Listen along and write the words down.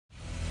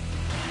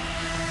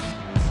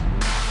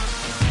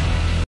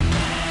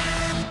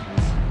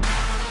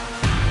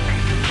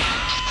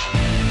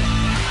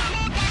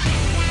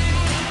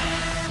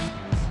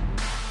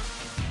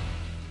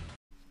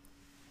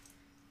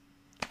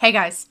Hey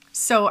guys,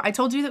 so I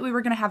told you that we were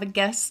going to have a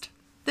guest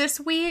this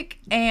week,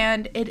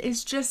 and it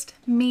is just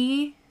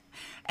me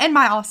and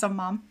my awesome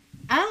mom.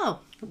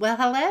 Oh, well,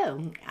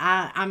 hello.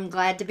 I'm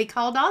glad to be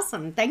called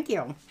awesome. Thank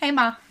you. Hey,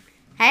 Ma.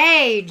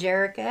 Hey,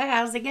 Jerica.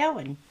 How's it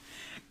going?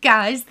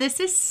 Guys, this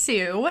is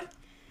Sue.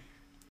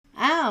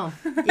 Oh,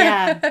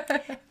 yeah.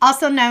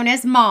 Also known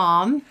as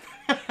Mom.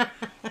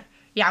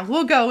 Yeah,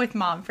 we'll go with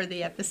Mom for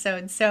the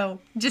episode. So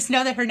just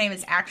know that her name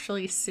is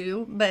actually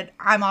Sue, but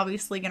I'm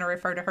obviously going to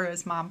refer to her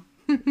as Mom.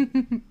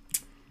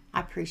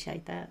 I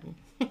appreciate that.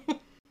 All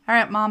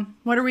right, Mom.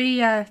 What are we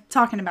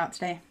talking about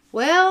today?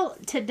 Well,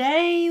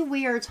 today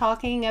we are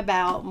talking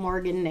about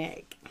Morgan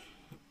Nick.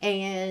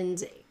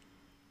 And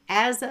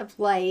as of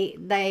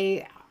late,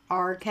 they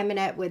are coming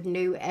up with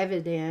new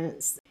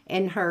evidence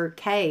in her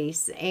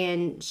case.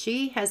 And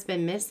she has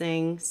been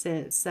missing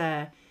since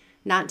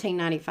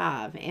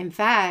 1995. In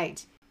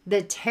fact,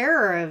 the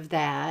terror of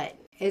that,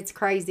 it's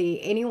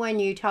crazy. Anyone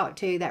you talk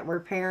to that were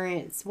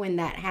parents when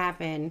that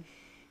happened,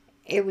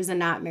 it was a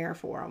nightmare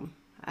for them.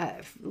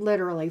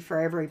 Literally for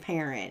every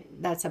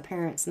parent. That's a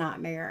parent's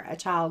nightmare, a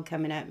child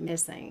coming up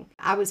missing.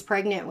 I was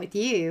pregnant with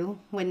you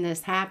when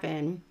this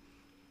happened.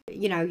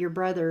 You know, your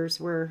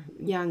brothers were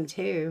young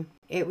too.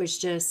 It was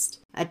just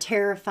a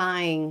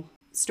terrifying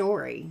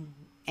story.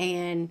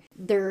 And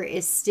there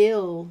is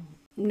still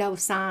no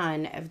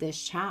sign of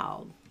this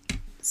child.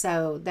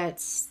 So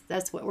that's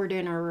what we're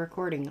doing our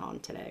recording on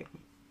today.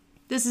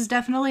 This is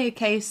definitely a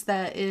case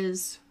that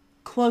is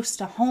close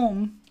to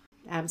home.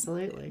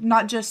 Absolutely.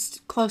 Not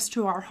just close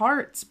to our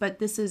hearts, but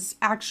this is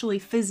actually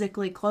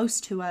physically close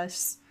to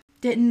us.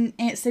 Didn't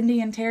Aunt Cindy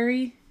and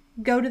Terry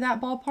go to that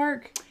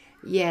ballpark?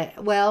 Yeah,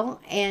 well,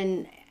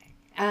 and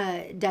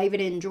David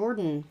and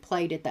Jordan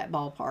played at that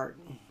ballpark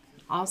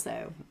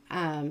also.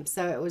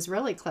 So it was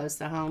really close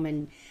to home.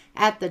 And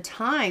at the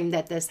time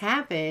that this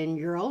happened,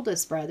 your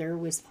oldest brother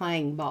was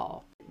playing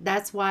ball.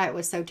 That's why it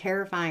was so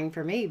terrifying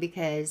for me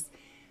because,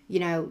 you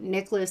know,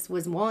 Nicholas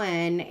was 1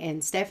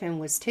 and Stephen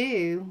was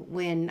 2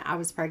 when I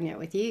was pregnant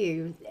with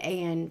you,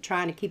 and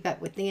trying to keep up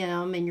with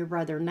them and your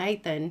brother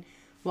Nathan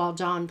while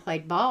John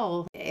played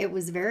ball. It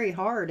was very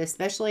hard,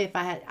 especially if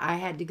I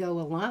had to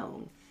go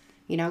alone,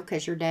 you know,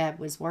 because your dad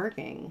was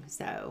working.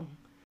 So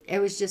it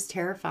was just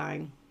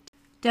terrifying.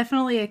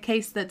 Definitely a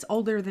case that's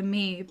older than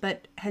me,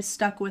 but has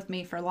stuck with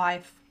me for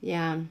life.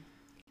 Yeah.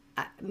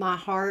 My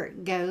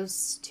heart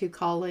goes to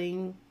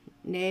Colleen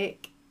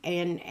Nick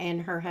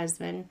and her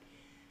husband.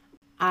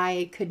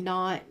 I could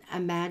not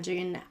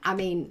imagine. I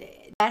mean,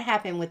 that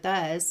happened with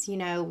us. You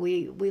know,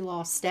 we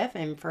lost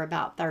Stephen for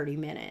about 30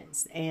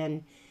 minutes.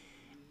 And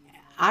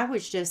I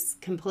was just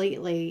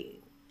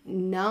completely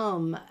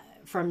numb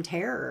from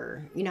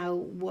terror. You know,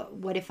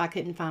 what if I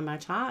couldn't find my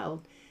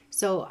child?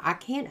 So I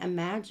can't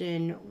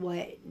imagine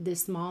what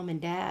this mom and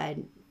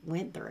dad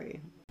went through.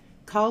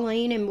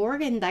 Colleen and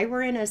Morgan, they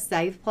were in a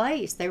safe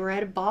place. They were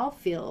at a ball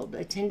field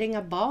attending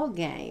a ball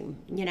game,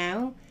 you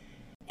know.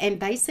 And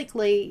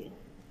basically,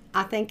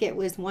 I think it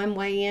was one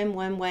way in,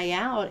 one way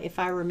out, if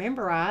I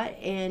remember right.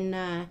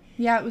 And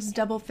yeah, it was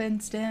double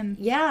fenced in.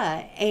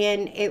 Yeah,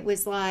 and it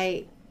was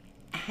like,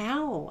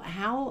 how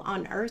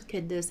on earth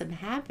could this have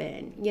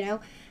happened? You know,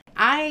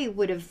 I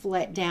would have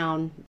let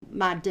down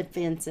my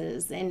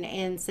defenses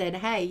and said,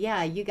 hey,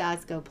 yeah, you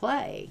guys go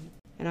play.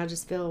 And I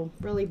just feel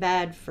really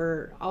bad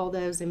for all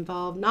those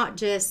involved, not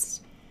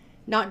just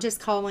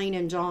Colleen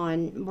and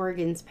John,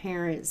 Morgan's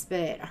parents,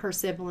 but her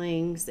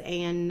siblings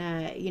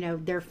and, you know,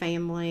 their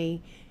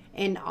family.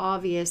 And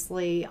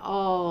obviously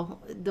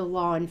all the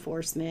law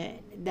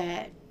enforcement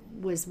that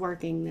was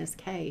working this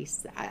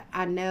case.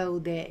 I know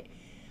that,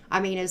 I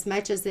mean, as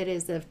much as it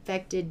has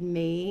affected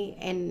me,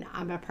 and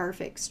I'm a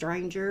perfect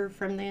stranger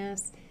from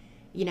this,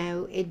 you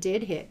know, it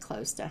did hit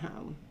close to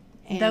home.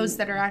 And those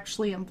that are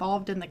actually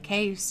involved in the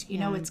case, you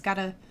know, it's got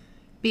to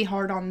be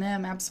hard on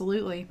them,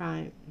 absolutely.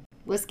 Right.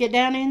 Let's get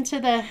down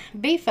into the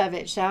beef of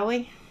it, shall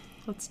we?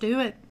 Let's do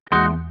it.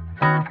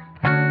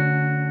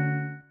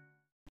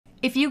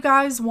 If you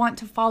guys want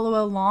to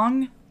follow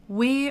along,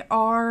 we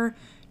are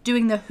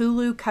doing the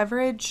Hulu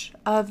coverage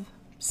of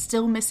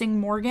Still Missing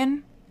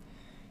Morgan.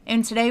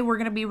 And today we're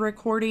going to be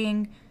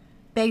recording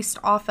based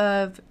off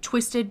of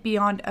Twisted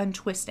Beyond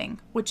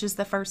Untwisting, which is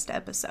the first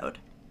episode.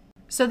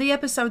 So the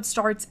episode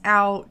starts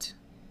out,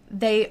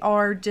 they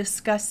are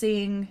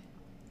discussing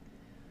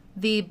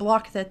the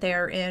block that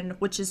they're in,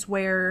 which is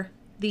where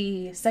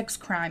the sex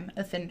crime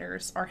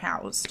offenders are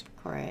housed.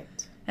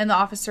 Correct. And the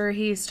officer,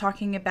 he's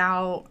talking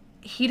about,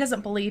 he doesn't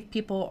believe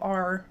people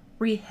are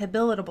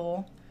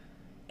rehabilitable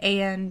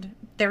and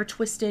they're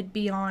twisted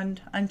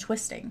beyond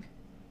untwisting.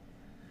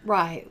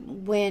 Right.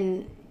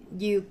 When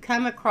you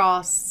come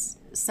across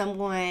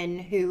someone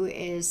who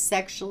is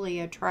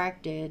sexually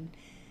attracted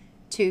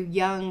to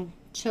young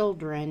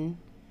children,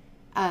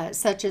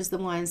 such as the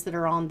ones that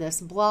are on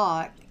this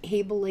block,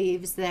 he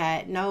believes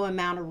that no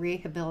amount of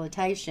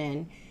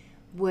rehabilitation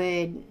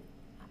would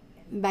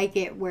make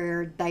it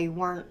where they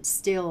weren't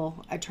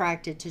still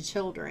attracted to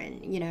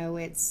children. You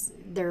know,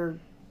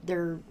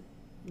 they're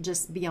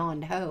just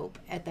beyond hope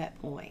at that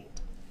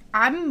point.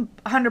 I'm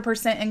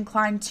 100%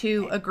 inclined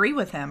to agree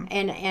with him.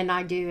 And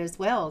I do as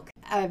well.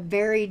 A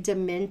very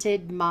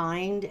demented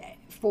mind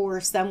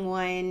for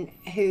someone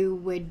who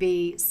would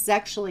be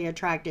sexually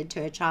attracted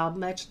to a child,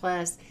 much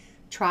less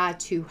try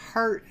to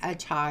hurt a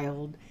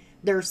child.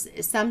 There's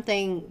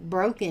something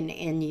broken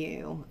in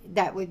you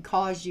that would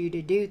cause you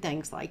to do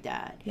things like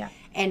that. Yeah.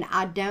 And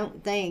I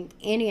don't think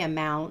any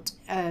amount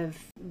of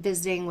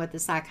visiting with a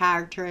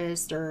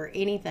psychiatrist or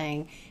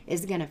anything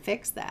is going to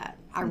fix that.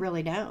 I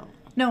really don't.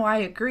 No, I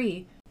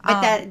agree.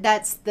 But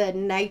that's the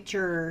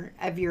nature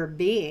of your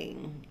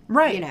being.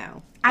 Right. You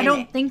know. I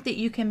don't think that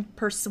you can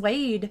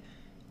persuade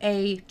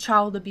a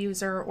child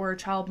abuser or a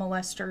child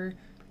molester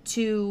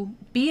to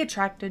be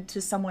attracted to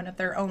someone of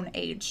their own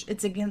age.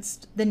 It's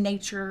against the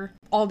nature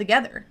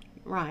altogether.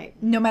 Right.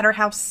 No matter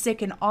how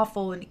sick and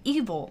awful and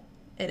evil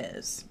it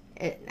is.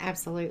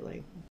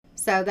 Absolutely.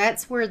 So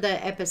that's where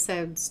the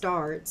episode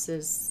starts,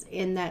 is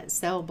in that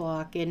cell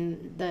block,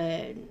 and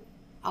the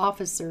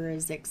officer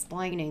is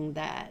explaining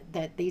that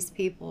these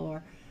people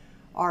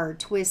are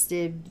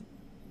twisted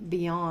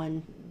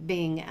beyond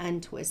being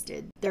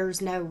untwisted.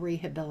 There's no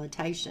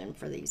rehabilitation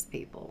for these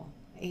people,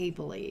 he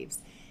believes.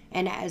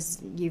 And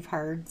as you've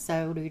heard,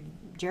 so do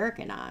Jarek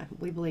and I.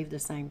 We believe the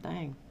same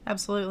thing.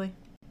 Absolutely.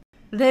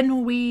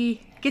 Then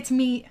we get to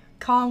meet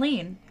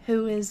Colleen,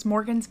 who is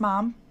Morgan's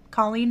mom,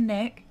 Colleen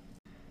Nick.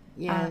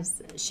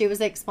 Yes. She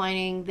was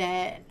explaining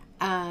that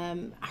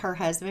her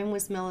husband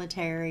was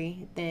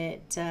military,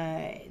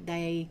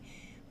 that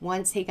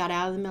once he got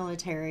out of the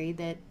military,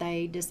 that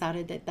they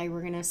decided that they were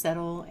going to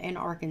settle in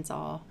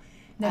Arkansas.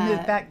 They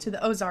moved back to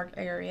the Ozark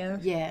area.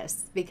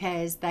 Yes,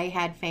 because they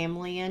had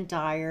family in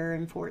Dyer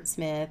and Fort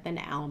Smith and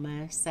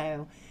Alma.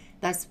 So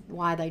that's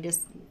why they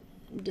just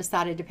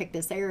decided to pick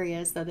this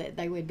area, so that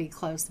they would be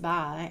close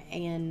by.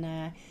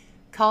 And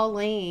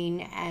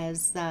Colleen,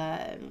 as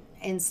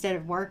instead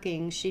of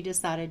working, she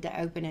decided to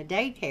open a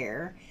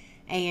daycare.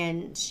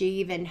 And she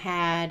even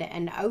had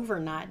an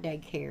overnight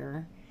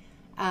daycare,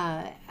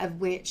 of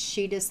which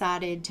she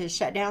decided to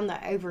shut down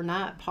the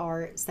overnight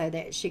part so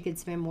that she could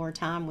spend more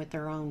time with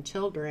her own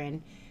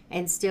children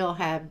and still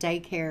have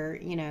daycare,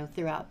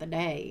 throughout the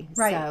day.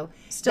 Right. So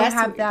still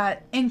have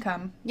that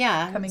income.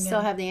 Yeah, coming still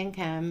in. have the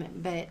income,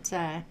 but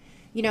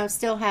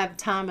still have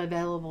time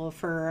available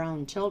for her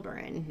own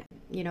children,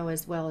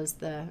 as well as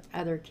the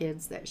other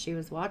kids that she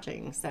was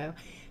watching. So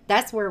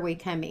that's where we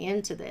come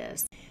into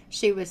this.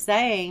 She was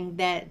saying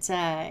that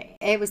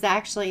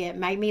it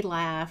made me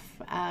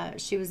laugh.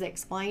 She was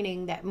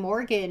explaining that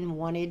Morgan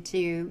wanted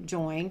to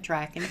join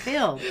track and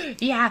field.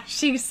 Yeah,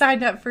 she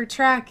signed up for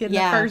track in the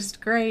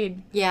first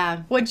grade.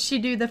 Yeah. What'd she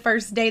do the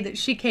first day that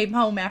she came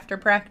home after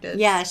practice?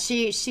 Yeah,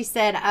 she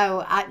said,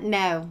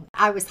 no,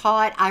 I was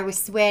hot, I was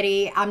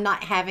sweaty, I'm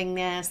not having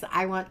this,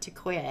 I want to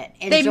quit.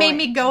 They made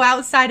me go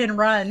outside and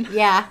run.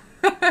 Yeah.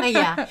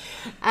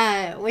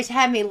 Yeah. Which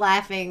had me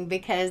laughing,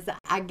 because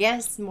I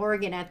guess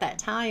Morgan at that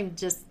time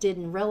just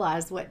didn't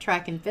realize what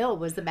track and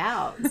field was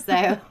about.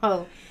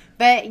 So,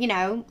 but,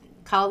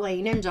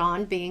 Colleen and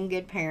John, being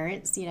good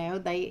parents,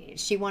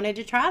 she wanted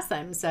to try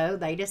some, so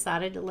they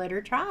decided to let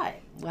her try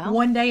it. Well,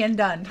 one day and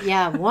done.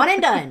 Yeah, one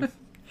and done.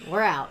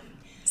 We're out.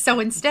 So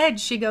instead,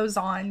 she goes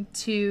on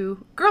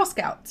to Girl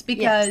Scouts,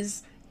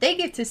 because they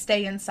get to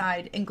stay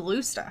inside and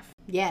glue stuff.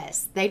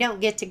 Yes, they don't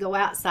get to go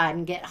outside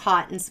and get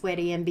hot and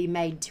sweaty and be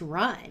made to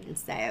run.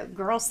 So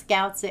Girl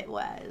Scouts it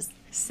was.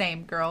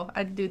 Same, girl.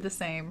 I'd do the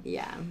same.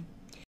 Yeah.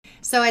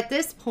 So at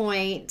this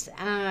point,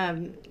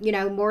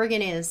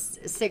 Morgan is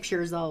 6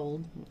 years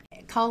old.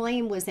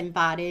 Colleen was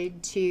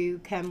invited to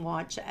come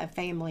watch a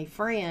family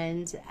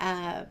friend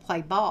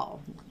play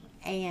ball.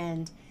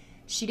 And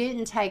she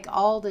didn't take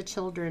all the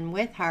children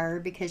with her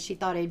because she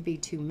thought it'd be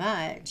too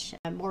much.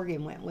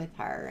 Morgan went with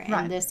her.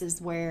 And this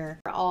is where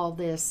all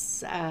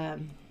this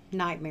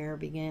nightmare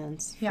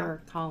begins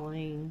for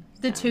Colleen.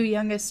 The two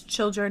youngest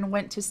children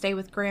went to stay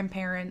with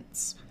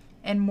grandparents,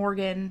 and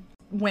Morgan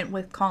went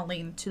with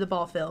Colleen to the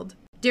ball field.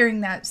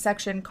 During that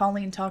section,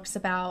 Colleen talks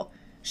about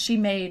she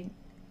made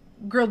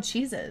grilled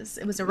cheeses.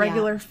 It was a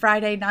regular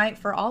Friday night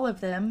for all of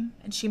them,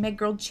 and she made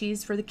grilled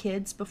cheese for the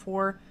kids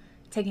before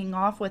taking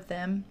off with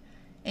them.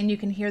 And you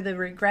can hear the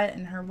regret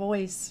in her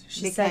voice.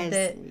 She said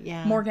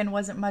that Morgan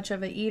wasn't much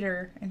of a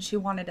eater, and she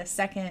wanted a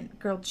second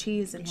grilled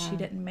cheese, and she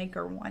didn't make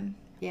her one.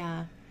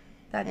 Yeah.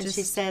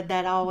 She said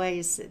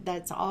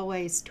that's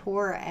always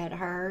tore at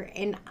her.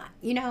 And,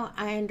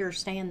 I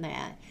understand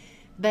that.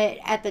 But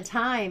at the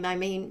time,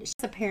 as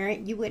a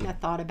parent, you wouldn't have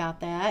thought about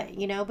that,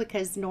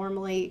 because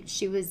normally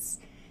she was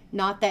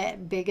not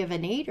that big of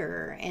an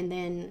eater. And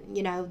then,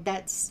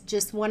 that's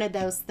just one of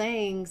those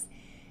things.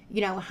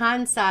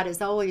 Hindsight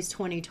is always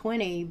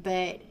 20/20,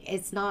 but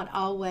it's not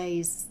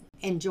always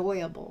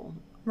enjoyable,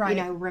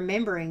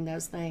 remembering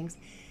those things.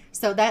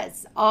 So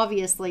that's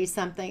obviously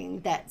something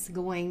that's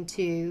going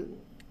to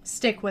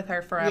stick with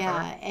her forever.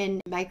 Yeah,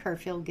 and make her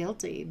feel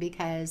guilty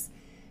because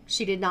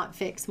she did not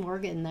fix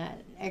Morgan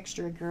that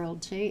extra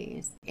grilled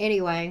cheese.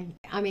 Anyway,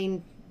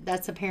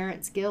 that's a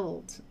parent's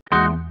guilt.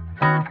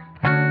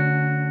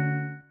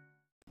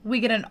 We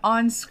get an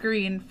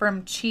on-screen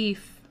from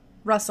Chief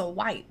Russell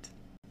White.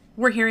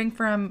 We're hearing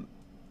from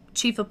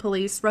Chief of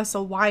Police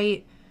Russell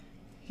White.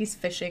 He's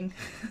fishing.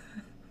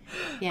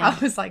 Yeah.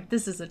 I was like,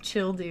 this is a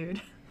chill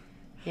dude.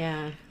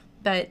 Yeah.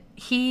 But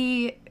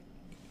he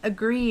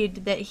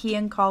agreed that he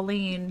and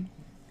Colleen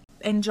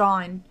and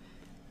John,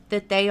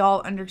 that they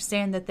all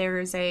understand that there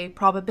is a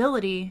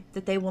probability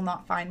that they will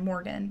not find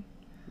Morgan.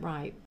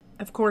 Right.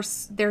 Of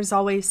course, there's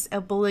always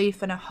a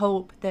belief and a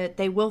hope that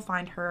they will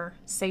find her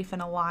safe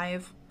and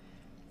alive.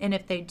 And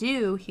if they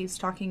do, he's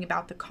talking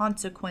about the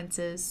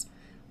consequences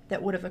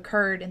that would have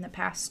occurred in the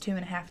past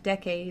 2.5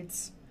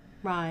 decades.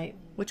 Right.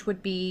 Which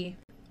would be,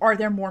 are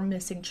there more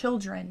missing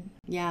children?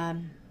 Yeah.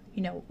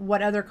 You know,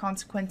 what other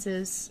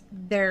consequences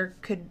there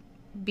could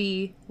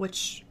be,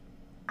 which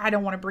I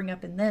don't want to bring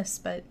up in this,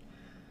 but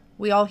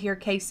we all hear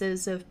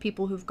cases of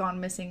people who've gone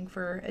missing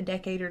for a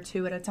decade or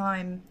two at a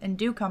time and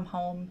do come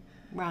home.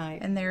 Right.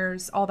 And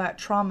there's all that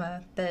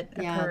trauma that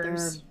occurs. Yeah,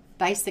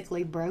 they're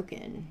basically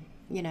broken,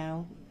 you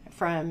know,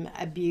 from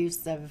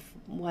abuse of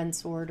one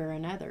sort or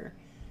another.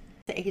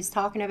 He's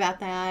talking about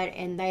that,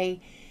 and they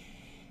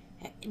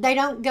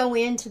don't go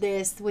into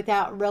this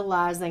without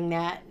realizing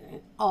that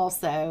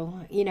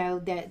also, you know,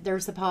 that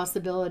there's a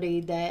possibility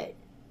that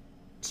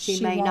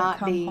she may won't not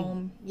come be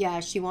home. Yeah,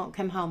 she won't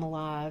come home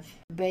alive,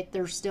 but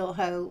there's still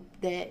hope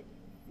that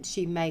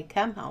she may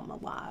come home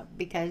alive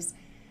because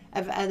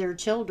of other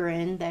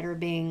children that are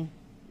being,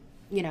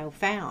 you know,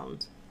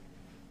 found.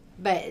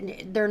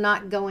 But they're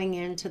not going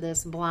into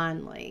this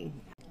blindly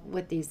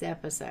with these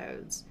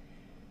episodes.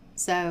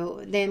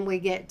 So then we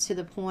get to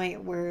the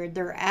point where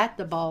they're at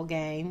the ball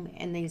game,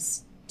 and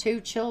these two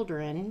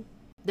children,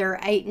 they're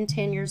 8 and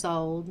 10 years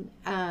old.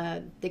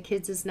 The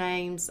kids'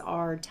 names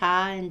are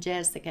Ty and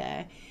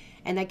Jessica,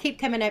 and they keep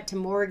coming up to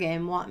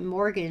Morgan, wanting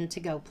Morgan to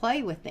go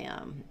play with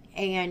them.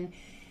 And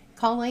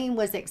Colleen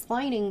was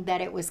explaining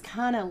that it was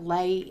kind of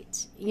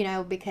late, you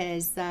know,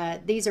 because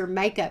these are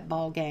makeup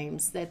ball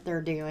games that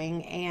they're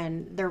doing,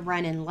 and they're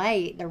running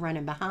late, they're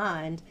running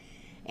behind,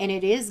 and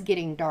it is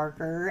getting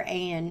darker,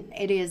 and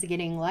it is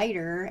getting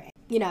later.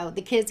 You know,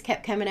 the kids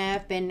kept coming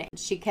up, and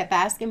she kept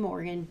asking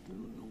Morgan,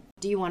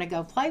 do you want to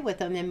go play with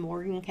them? And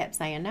Morgan kept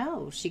saying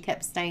no. She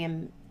kept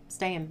staying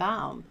by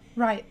them.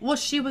 Right. Well,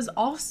 she was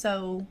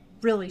also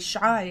really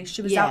shy.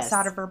 She was Yes.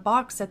 outside of her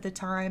box at the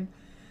time.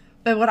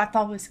 But what I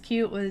thought was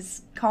cute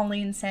was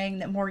Colleen saying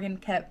that Morgan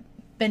kept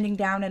bending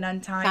down and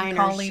untying Tying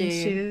her Colleen's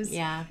shoe. shoes.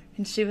 Yeah.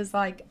 And she was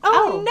like,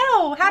 oh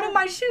no, how do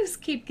my shoes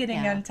keep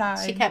getting Yeah.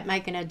 untied? She kept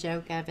making a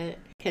joke of it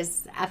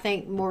because I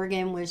think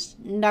Morgan was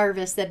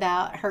nervous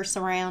about her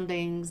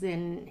surroundings,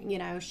 and, you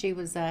know, she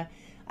was a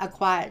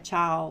quiet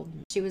child.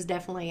 She was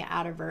definitely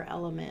out of her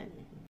element.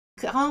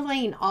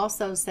 Colleen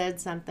also said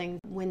something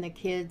when the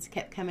kids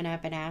kept coming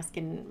up and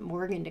asking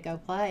Morgan to go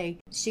play.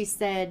 She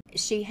said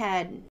she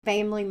had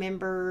family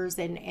members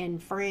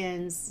and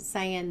friends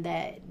saying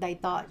that they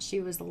thought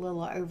she was a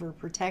little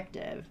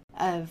overprotective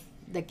of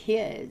the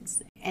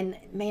kids. And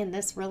man,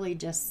 this really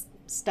just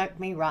stuck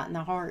me right in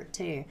the heart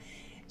too.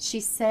 She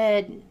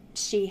said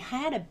she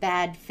had a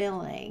bad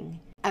feeling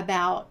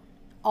about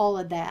all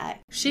of that.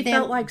 She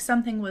felt like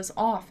something was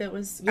off. It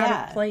was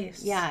out of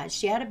place. Yeah,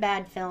 she had a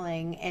bad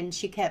feeling, and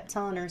she kept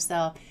telling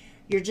herself,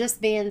 you're just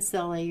being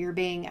silly, you're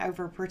being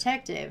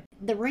overprotective.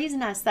 The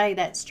reason I say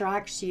that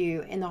strikes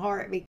you in the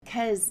heart,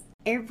 because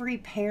every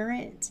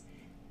parent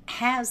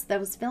has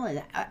those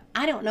feelings.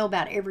 I don't know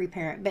about every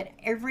parent, but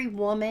every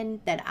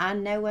woman that I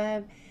know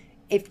of,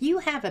 if you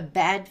have a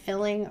bad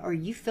feeling or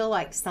you feel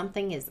like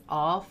something is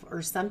off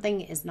or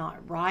something is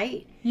not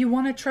right, You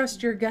want to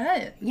trust your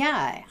gut.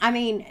 yeah, I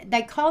mean,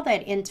 they call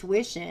that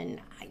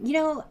intuition. You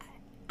know,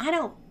 I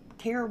don't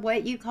care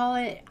what you call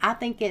it. I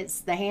think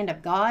it's the hand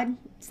of God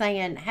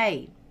saying,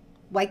 hey,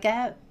 wake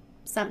up,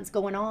 something's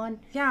going on.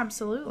 Yeah,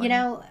 absolutely. You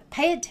know,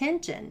 pay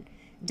attention.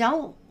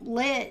 Don't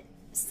let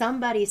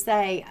somebody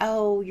say,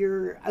 oh,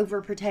 you're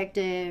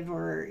overprotective,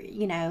 or,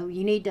 you know,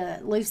 you need to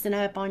loosen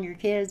up on your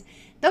kids.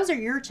 Those are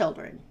your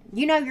children.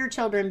 You know your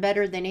children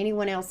better than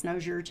anyone else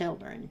knows your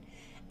children.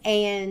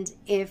 And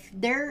if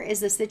there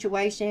is a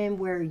situation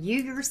where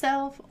you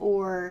yourself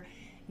or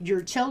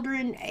your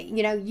children,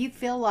 you know, you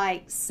feel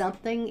like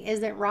something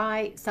isn't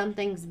right,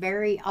 something's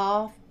very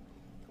off,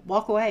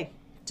 walk away.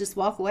 Just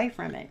walk away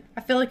from it.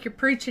 I feel like you're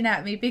preaching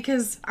at me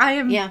because I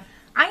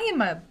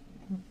am a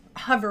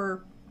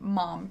hover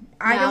mom.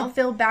 I don't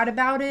feel bad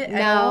about it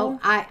at all.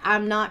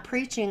 I'm not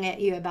preaching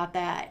at you about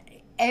that.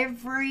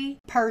 Every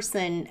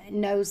person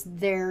knows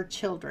their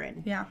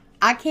children. Yeah.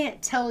 I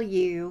can't tell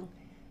you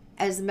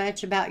as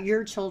much about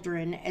your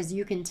children as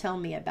you can tell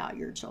me about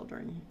your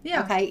children.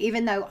 Yeah. Okay.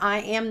 Even though I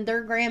am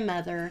their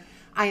grandmother,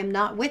 I am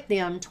not with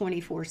them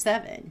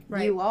 24/7.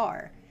 Right. You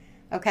are.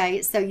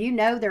 Okay. So you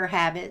know their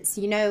habits.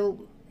 You know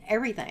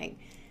everything.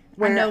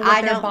 I know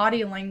what their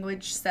body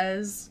language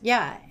says.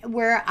 Yeah.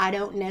 Where I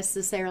don't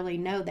necessarily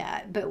know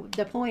that. But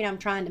the point I'm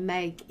trying to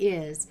make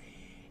is,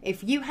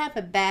 if you have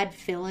a bad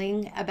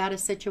feeling about a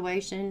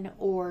situation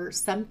or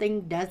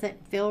something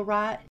doesn't feel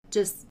right,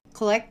 just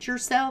collect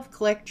yourself,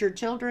 collect your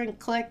children,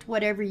 collect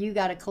whatever you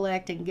got to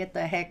collect and get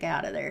the heck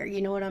out of there.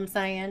 You know what I'm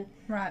saying?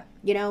 Right.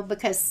 You know,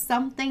 because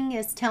something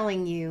is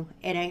telling you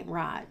it ain't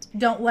right.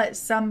 Don't let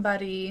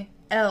somebody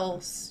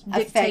else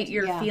dictate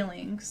your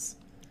feelings.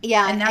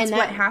 Yeah. And that's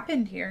what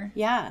happened here.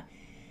 Yeah.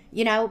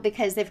 You know,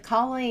 because if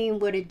Colleen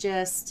would have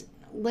just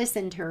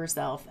listened to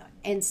herself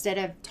instead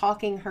of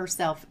talking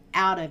herself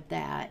out of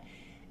that,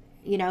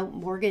 you know,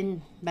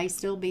 Morgan may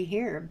still be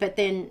here. But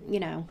then, you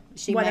know,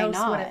 she may not. What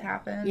else would have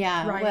happened?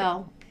 Yeah, right.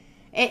 Well,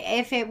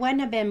 if it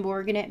wouldn't have been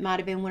Morgan, it might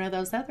have been one of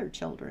those other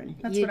children.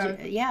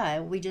 Yeah,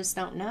 we just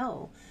don't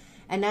know.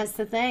 And that's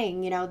the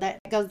thing, you know, that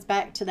goes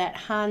back to that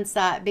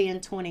hindsight being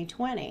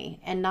 20/20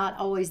 and not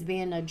always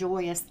being a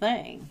joyous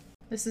thing.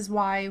 This is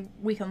why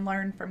we can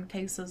learn from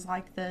cases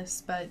like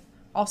this, but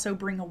also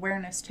bring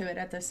awareness to it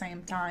at the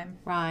same time.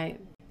 Right.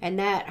 And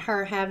that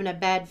her having a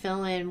bad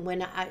feeling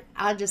when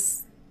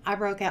I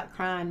broke out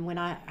crying when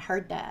I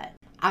heard that.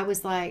 I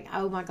was like,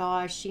 oh my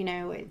gosh, you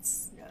know,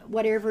 it's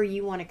whatever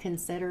you want to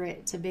consider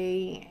it to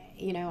be.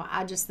 You know,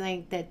 I just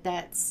think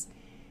that's,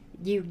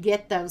 you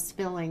get those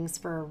feelings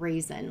for a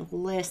reason.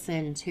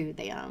 Listen to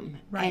them.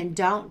 Right. And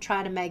don't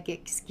try to make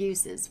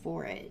excuses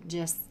for it.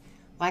 Just,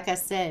 like I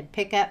said,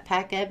 pick up,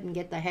 pack up, and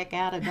get the heck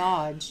out of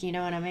Dodge. You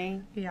know what I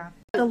mean? Yeah.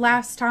 The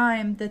last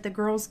time that the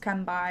girls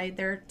come by,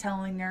 they're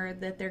telling her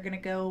that they're going to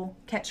go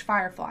catch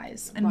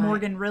fireflies. And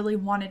Morgan really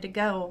wanted to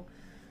go.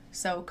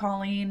 So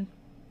Colleen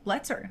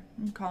lets her.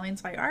 And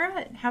Colleen's like, all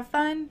right, have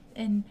fun.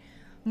 And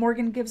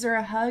Morgan gives her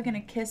a hug and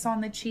a kiss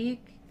on the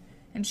cheek.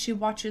 And she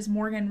watches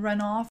Morgan run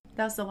off.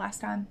 That was the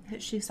last time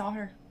that she saw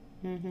her.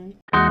 Mm-hmm.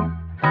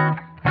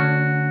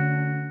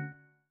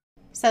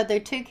 So the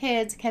two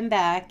kids come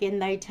back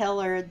and they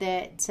tell her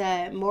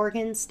that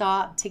Morgan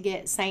stopped to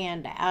get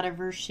sand out of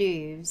her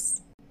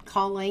shoes.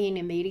 Colleen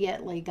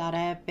immediately got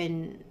up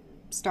and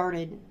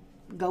started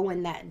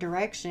going that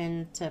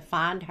direction to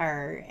find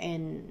her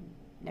and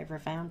never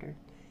found her.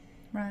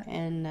 Right.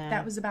 And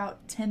that was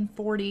about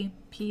 10:40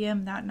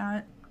 p.m. that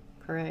night.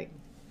 Correct.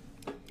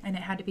 And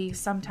it had to be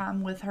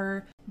sometime with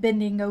her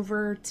bending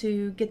over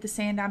to get the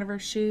sand out of her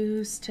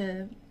shoes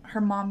to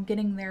her mom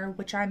getting there,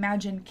 which I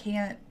imagine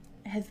can't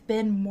have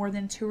been more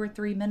than 2 or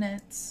 3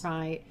 minutes.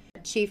 Right.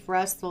 Chief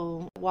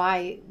Russell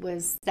White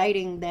was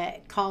stating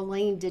that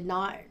Colleen did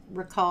not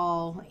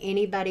recall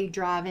anybody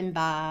driving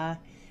by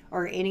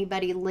or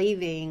anybody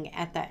leaving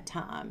at that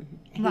time.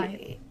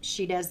 Right.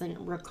 She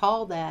doesn't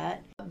recall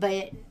that.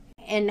 But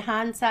in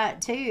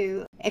hindsight,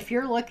 too, if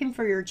you're looking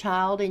for your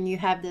child and you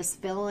have this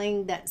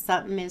feeling that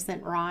something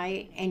isn't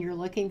right and you're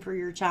looking for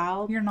your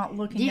child, you're not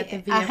looking at the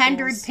vehicles.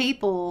 100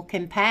 people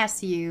can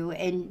pass you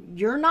and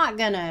you're not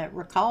going to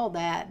recall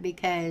that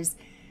because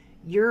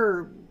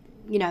you're,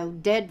 you know,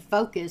 dead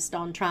focused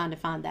on trying to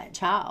find that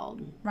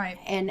child. Right.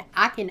 And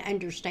I can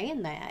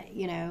understand that,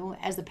 you know,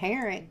 as a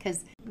parent,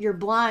 because you're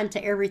blind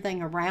to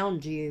everything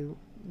around you.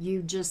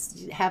 You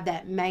just have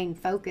that main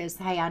focus,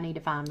 hey, I need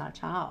to find my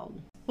child.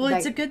 Well,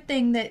 it's a good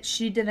thing that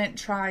she didn't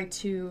try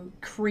to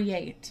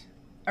create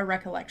a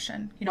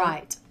recollection. You know?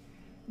 Right.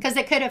 Because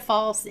it could have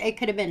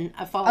been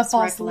a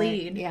false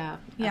lead. Yeah,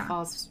 a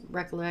false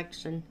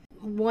recollection.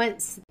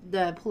 Once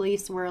the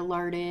police were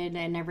alerted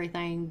and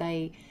everything,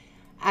 they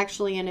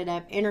actually ended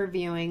up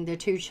interviewing the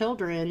two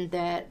children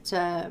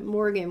that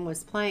Morgan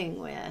was playing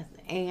with.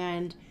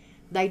 And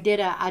they did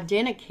an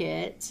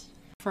identikit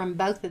from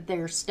both of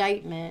their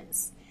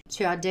statements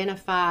to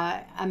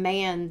identify a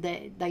man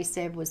that they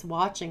said was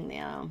watching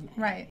them.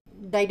 Right.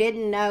 They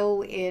didn't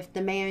know if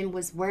the man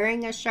was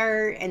wearing a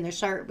shirt and the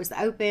shirt was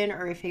open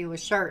or if he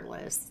was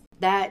shirtless.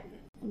 That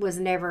was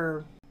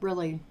never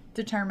really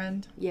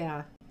determined.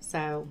 Yeah.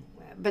 So,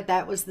 but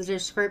that was the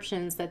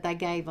descriptions that they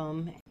gave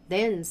them.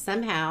 Then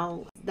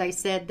somehow they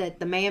said that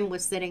the man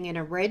was sitting in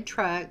a red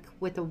truck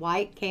with a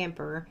white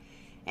camper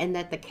and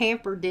that the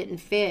camper didn't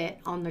fit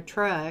on the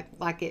truck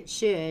like it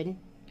should.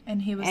 And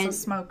he was a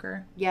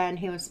smoker. Yeah, and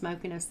he was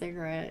smoking a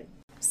cigarette.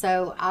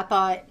 So I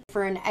thought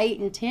for an 8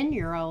 and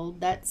 10-year-old,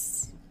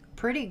 that's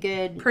pretty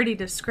good. Pretty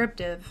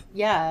descriptive.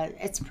 Yeah,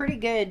 it's pretty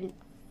good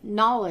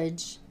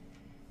knowledge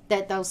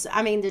that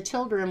the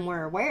children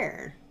were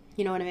aware.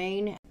 You know what I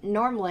mean?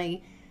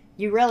 Normally,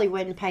 you really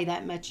wouldn't pay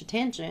that much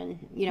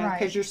attention, you know,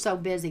 because you're so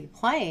busy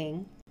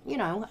playing. You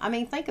know, I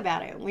mean, think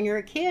about it. When you're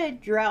a kid,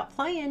 you're out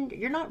playing,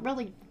 you're not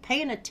really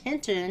paying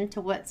attention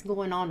to what's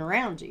going on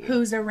around you.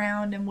 Who's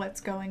around and what's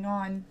going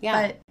on.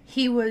 Yeah. But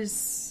he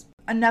was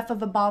enough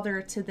of a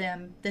bother to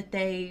them that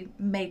they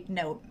made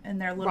note in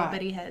their little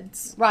bitty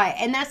heads. Right.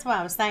 And that's what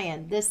I was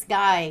saying. This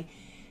guy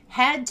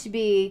had to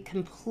be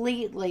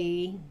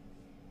completely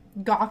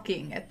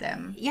gawking at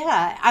them.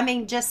 Yeah. I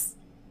mean, just,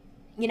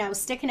 you know,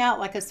 sticking out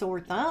like a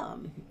sore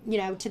thumb, you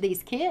know, to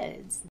these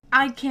kids.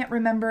 I can't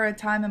remember a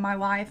time in my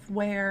life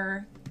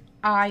where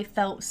I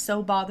felt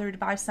so bothered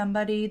by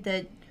somebody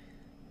that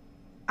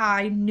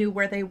I knew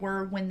where they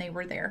were when they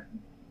were there.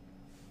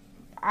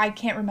 I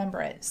can't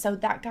remember it. So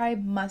that guy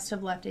must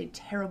have left a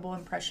terrible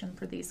impression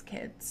for these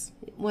kids.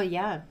 Well,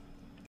 yeah.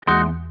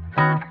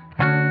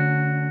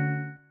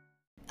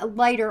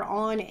 later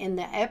on in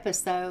the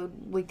episode,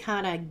 we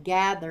kind of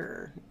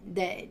gather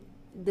that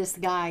this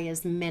guy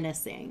is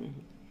menacing.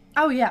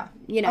 Oh, yeah.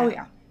 You know, oh,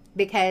 yeah.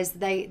 Because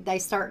they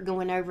start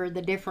going over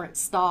the different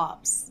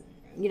stops,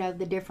 you know,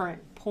 the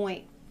different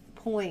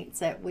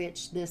points at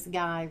which this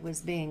guy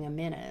was being a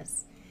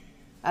menace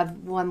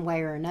of one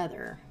way or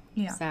another.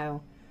 Yeah.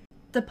 So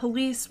the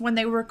police, when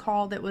they were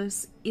called, it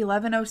was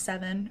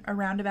 11:07,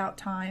 around about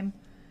time.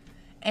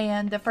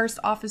 And the first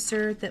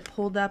officer that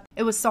pulled up,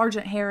 it was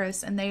Sergeant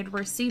Harris, and they had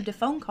received a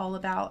phone call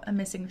about a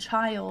missing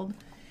child.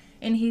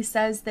 And he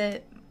says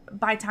that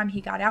by the time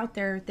he got out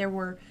there, there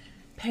were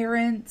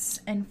parents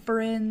and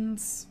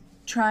friends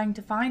trying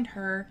to find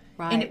her.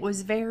 Right. And it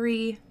was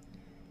very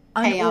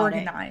chaotic.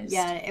 unorganized.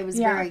 Yeah, it was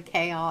very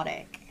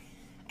chaotic.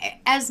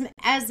 As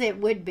it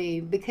would be,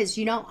 because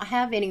you don't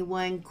have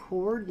anyone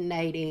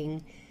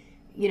coordinating,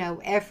 you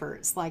know,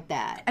 efforts like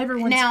that.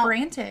 Everyone's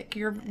frantic.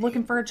 You're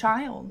looking for a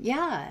child.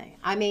 Yeah.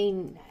 I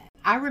mean,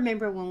 I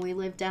remember when we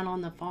lived down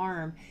on the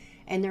farm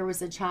and there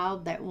was a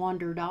child that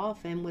wandered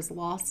off and was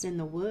lost in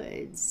the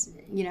woods,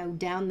 you know,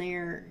 down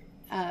there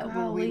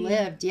where we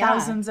lived. Yeah.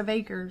 Thousands of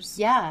acres.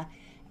 Yeah.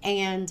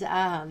 And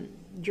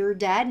your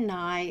dad and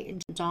I,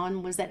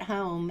 John was at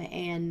home,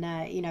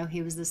 and, you know,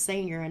 he was a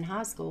senior in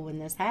high school when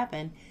this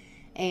happened.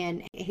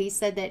 And he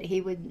said that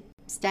he would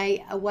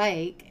stay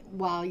awake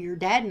while your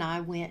dad and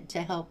I went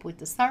to help with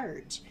the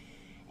search.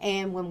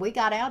 And when we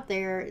got out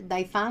there,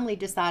 they finally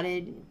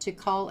decided to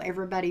call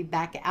everybody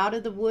back out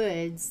of the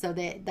woods so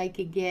that they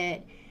could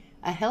get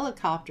a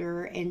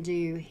helicopter and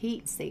do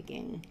heat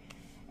seeking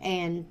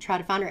and try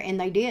to find her. And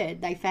they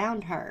did. They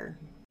found her.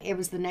 It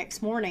was the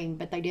next morning,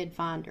 but they did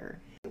find her.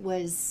 It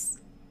was,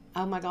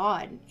 oh my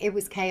God, it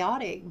was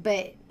chaotic.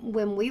 But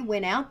when we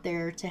went out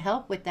there to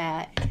help with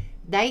that,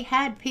 they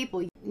had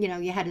people, you know,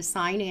 you had to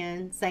sign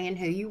in saying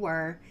who you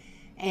were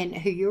and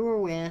who you were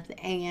with,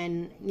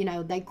 and, you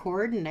know, they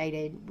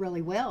coordinated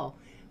really well.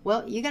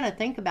 Well, you got to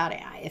think about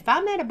it. If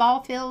I'm at a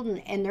ball field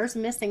and there's a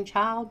missing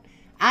child,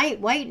 I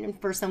ain't waiting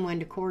for someone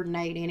to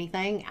coordinate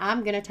anything.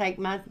 I'm going to take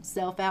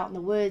myself out in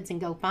the woods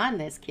and go find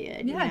this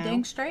kid. Yeah, you know?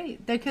 Dang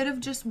straight. They could have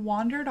just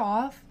wandered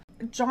off.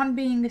 John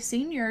being a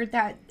senior,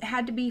 that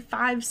had to be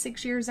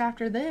 5-6 years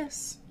after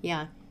this.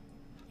 Yeah.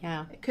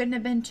 Yeah. It couldn't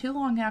have been too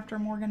long after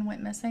Morgan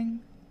went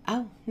missing.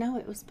 Oh, no,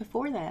 it was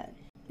before that.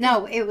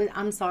 No, it was,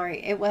 I'm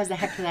sorry. It was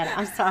after that.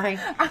 I'm sorry.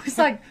 I was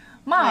like,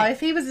 Ma, Right. if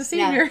he was a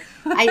senior.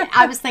 Yeah.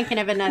 I was thinking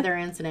of another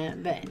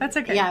incident, but That's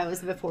okay. Yeah, it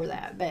was before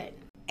that. But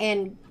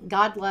and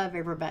God love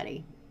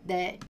everybody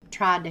that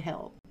tried to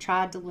help,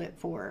 tried to look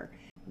for her,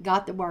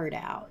 got the word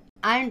out.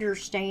 I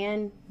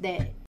understand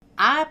that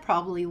I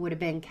probably would have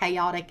been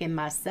chaotic in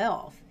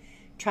myself,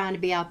 trying to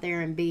be out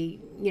there and be,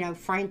 you know,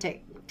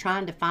 frantic,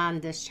 trying to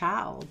find this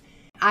child.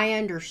 I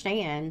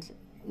understand,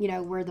 you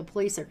know, where the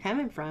police are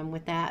coming from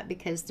with that,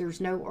 because there's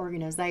no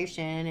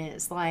organization.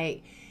 It's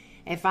like,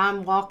 if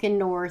I'm walking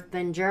north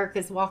and Jerk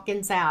is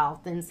walking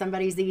south and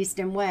somebody's east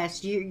and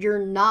west, you're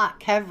not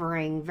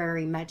covering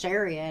very much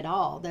area at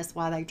all. That's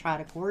why they try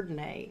to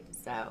coordinate.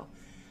 So,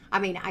 I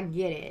mean, I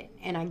get it.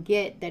 And I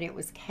get that it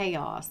was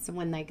chaos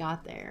when they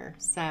got there.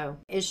 So,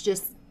 it's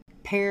just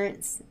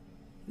parents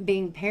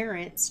being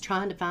parents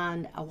trying to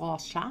find a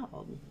lost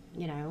child,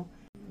 you know.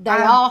 They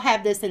all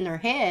have this in their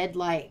head,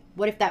 like,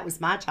 what if that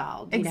was my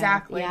child?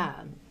 Exactly. You know?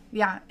 Yeah.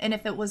 Yeah, and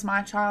if it was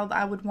my child,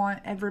 I would want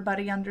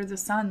everybody under the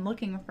sun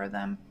looking for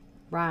them.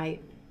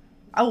 Right.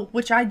 Oh,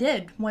 which I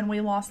did when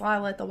we lost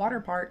Lila at the water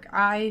park.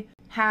 I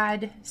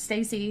had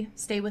Stacy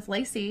stay with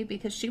Lacey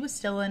because she was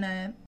still in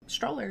a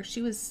stroller.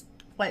 She was,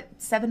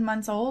 7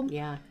 months old?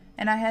 Yeah.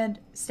 And I had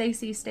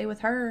Stacy stay with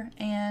her,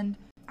 and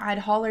I'd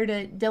hollered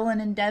at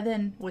Dylan and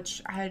Devin,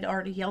 which I had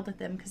already yelled at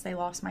them because they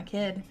lost my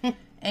kid.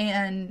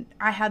 And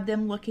I had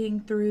them looking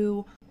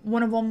through.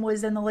 One of them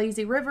was in the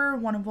lazy river.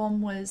 One of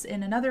them was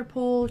in another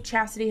pool.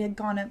 Chastity had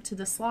gone up to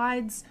the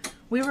slides.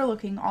 We were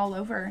looking all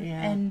over.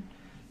 Yeah. And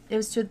it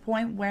was to the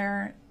point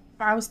where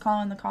I was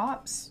calling the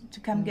cops to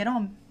come get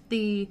them.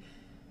 The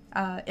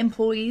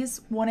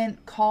employees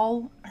wouldn't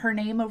call her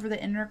name over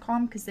the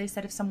intercom because they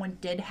said if someone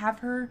did have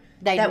her,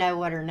 They'd know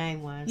what her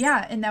name was.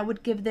 yeah, and that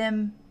would give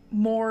them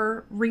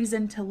more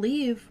reason to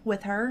leave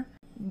with her.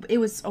 It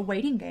was a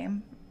waiting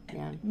game.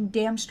 Yeah.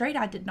 Damn straight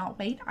I did not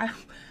wait.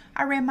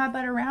 I ran my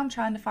butt around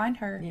trying to find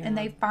her. Yeah. And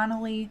they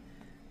finally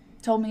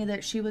told me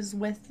that she was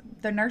with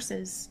the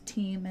nurses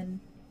team,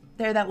 and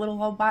there that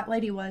little old white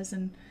lady was,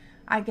 and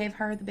I gave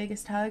her the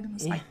biggest hug. I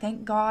was like,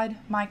 thank God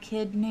my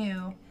kid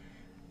knew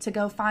to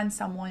go find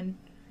someone.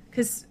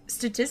 Because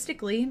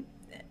statistically,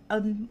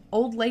 an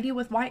old lady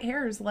with white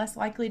hair is less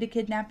likely to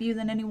kidnap you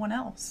than anyone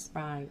else.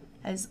 Right.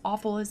 As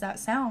awful as that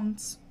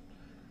sounds.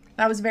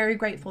 I was very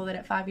grateful that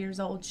at 5 years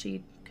old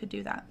she could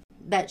do that.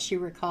 That she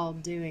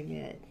recalled doing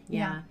it.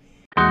 Yeah.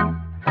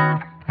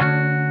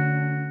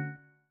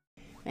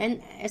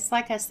 And it's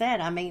like I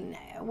said, I mean,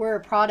 we're a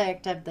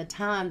product of the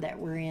time that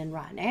we're in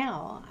right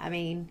now. I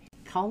mean,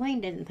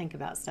 Colleen didn't think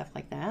about stuff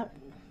like that,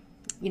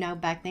 you know,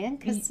 back then,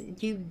 because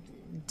you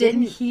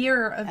didn't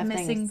hear of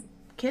missing things.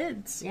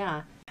 kids.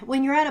 Yeah.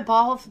 When you're at a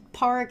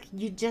ballpark,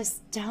 you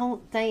just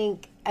don't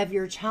think of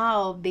your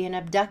child being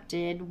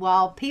abducted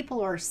while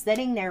people are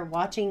sitting there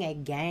watching a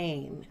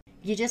game.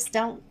 You just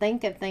don't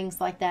think of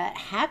things like that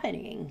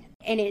happening.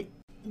 And it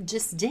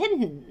just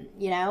didn't,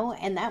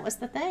 and that was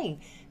the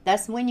thing.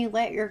 That's when you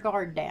let your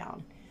guard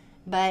down.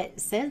 But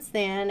since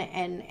then,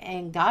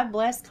 and God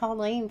bless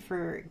Colleen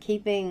for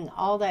keeping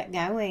all that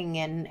going,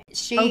 and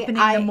opening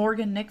the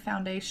Morgan Nick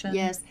Foundation.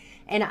 Yes,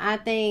 and I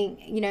think,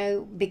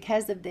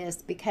 because of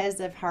this, because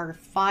of her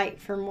fight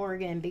for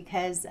Morgan,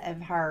 because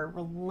of her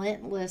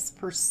relentless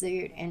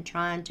pursuit and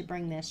trying to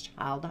bring this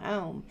child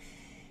home,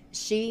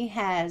 she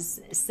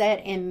has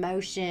set in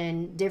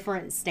motion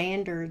different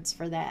standards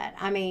for that.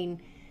 I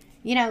mean,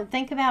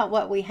 think about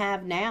what we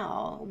have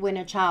now when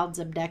a child's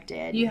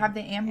abducted. You have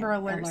the Amber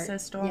Alert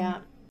system. Yeah.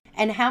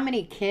 And how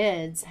many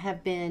kids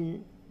have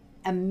been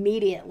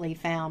immediately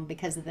found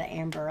because of the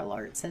Amber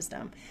Alert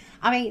system?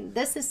 I mean,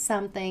 this is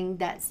something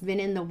that's been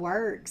in the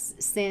works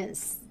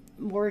since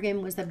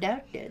Morgan was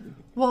abducted.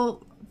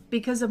 Well,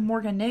 because of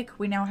Morgan Nick,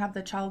 we now have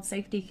the child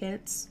safety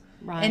kits.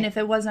 Right. And if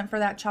it wasn't for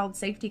that child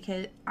safety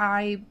kit,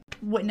 I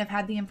wouldn't have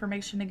had the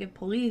information to give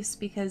police,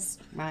 because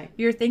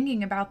you're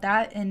thinking about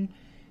that and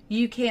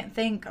you can't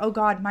think, oh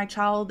God, my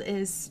child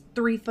is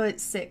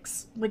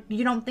 3'6". Like,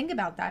 you don't think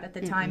about that at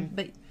the time,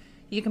 but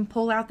you can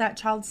pull out that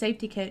child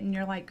safety kit and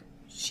you're like,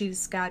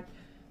 she's got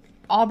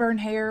auburn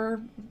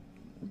hair,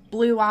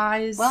 blue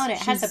eyes. Well, and it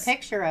has a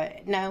picture of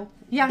it. No.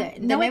 Yeah. The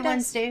new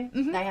ones do?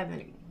 Mm-hmm. They have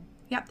it.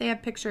 Yep, they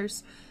have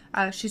pictures.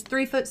 She's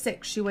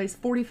 3'6". She weighs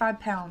 45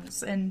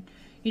 pounds. And,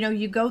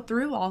 you go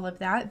through all of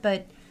that,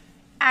 but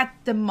at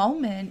the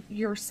moment,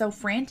 you're so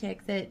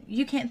frantic that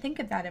you can't think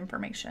of that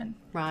information.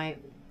 Right.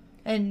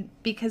 And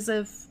because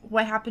of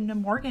what happened to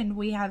Morgan,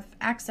 we have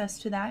access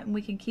to that and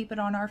we can keep it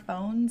on our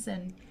phones.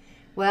 And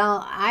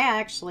well, I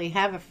actually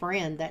have a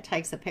friend that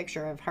takes a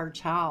picture of her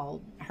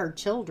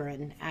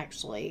children,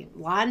 actually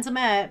lines them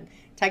up,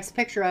 takes a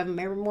picture of them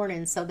every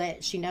morning so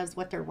that she knows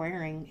what they're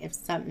wearing if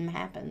something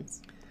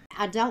happens.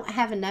 I don't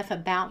have enough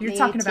about You're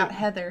talking about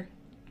Heather.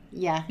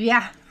 Yeah.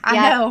 Yeah,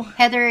 I know.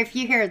 Heather, if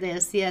you hear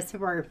this, yes,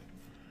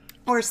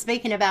 we're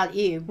speaking about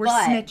you. We're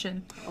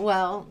snitching.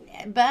 Well,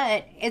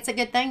 but it's a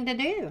good thing to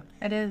do.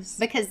 It is.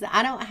 Because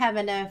I don't have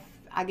enough,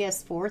 I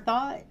guess,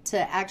 forethought to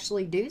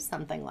actually do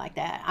something like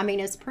that. I mean,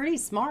 it's pretty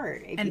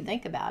smart if you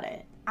think about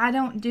it. I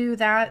don't do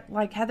that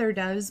like Heather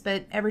does,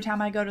 but every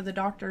time I go to the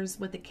doctors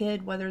with a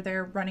kid, whether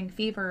they're running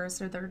fevers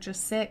or they're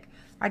just sick,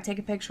 I take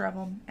a picture of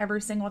them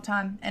every single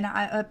time, and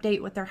I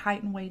update what their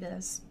height and weight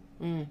is.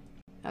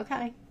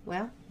 Okay.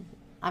 Well,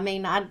 I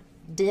mean, I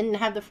didn't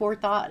have the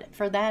forethought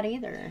for that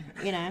either,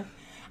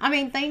 I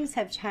mean, things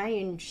have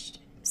changed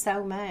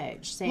so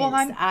much since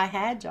I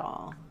had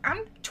y'all.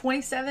 I'm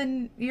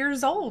 27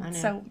 years old,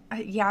 so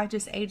I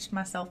just aged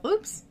myself.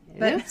 Oops.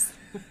 Oops.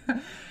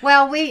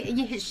 Well,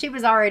 she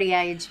was already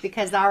aged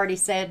because I already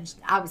said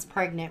I was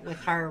pregnant with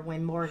her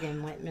when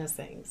Morgan went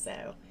missing,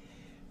 so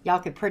y'all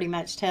could pretty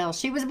much tell.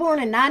 She was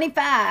born in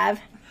 95.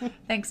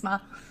 Thanks, Ma.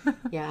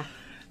 Yeah.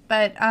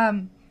 But,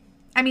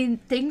 I mean,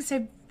 things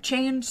have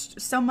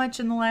changed so much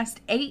in the last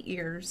 8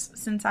 years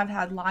since I've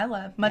had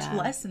Lila, much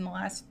less in the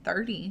last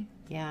 30.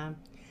 Yeah.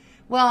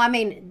 Well, I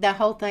mean, the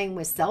whole thing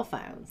was cell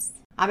phones.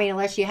 I mean,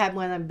 unless you had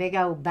one of them big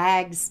old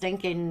bags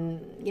stinking,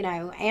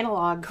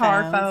 analog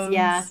car phones.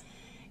 Yeah.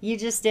 You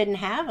just didn't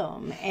have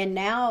them. And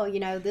now,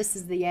 this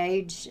is the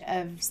age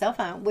of cell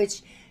phone,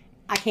 which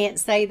I can't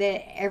say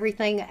that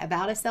everything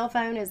about a cell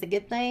phone is a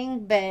good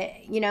thing, but,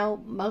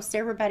 most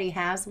everybody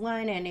has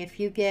one. And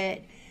if you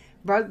get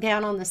broke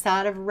down on the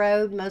side of a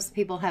road, most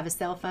people have a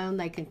cell phone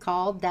they can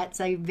call.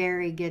 That's a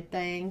very good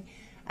thing.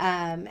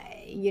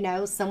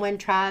 Someone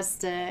tries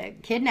to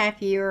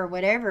kidnap you or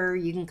whatever,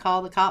 you can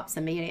call the cops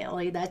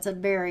immediately. That's a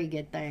very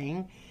good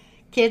thing.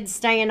 Kids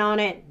staying on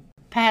it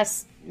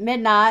past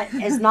midnight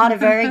is not a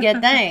very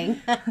good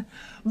thing.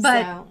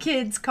 But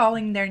kids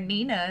calling their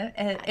Nina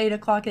at 8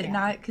 o'clock at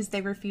night because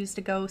they refuse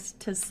to go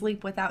to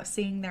sleep without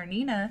seeing their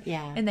Nina,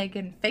 and they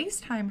can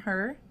FaceTime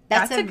her.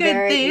 That's a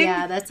good thing.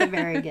 Yeah, that's a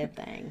very good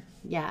thing.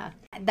 Yeah.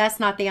 That's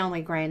not the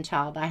only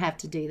grandchild I have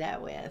to do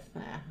that with.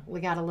 We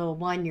got a little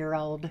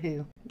 1-year-old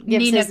who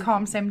Nina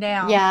calms him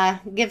down. Yeah,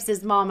 gives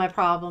his mama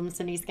problems,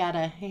 and he's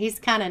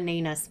kind of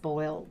Nina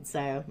spoiled.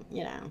 So,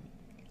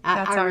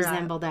 I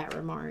resemble that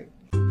remark.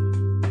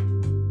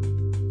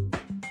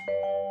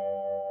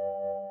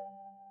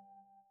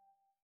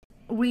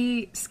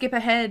 We skip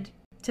ahead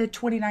to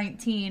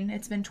 2019.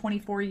 It's been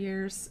 24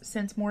 years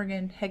since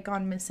Morgan had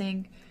gone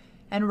missing.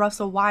 And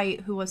Russell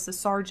White, who was the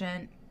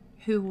sergeant,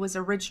 who was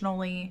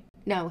originally...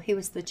 No, he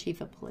was the chief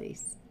of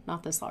police,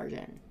 not the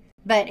sergeant.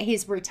 But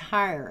he's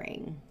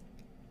retiring.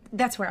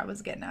 That's where I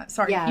was getting at.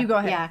 Sorry, you go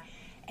ahead. Yeah.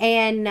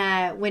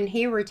 And when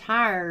he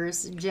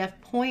retires, Jeff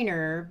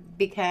Pointer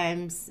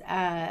becomes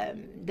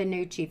the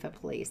new chief of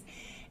police.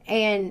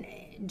 And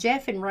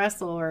Jeff and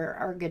Russell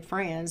are good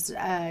friends.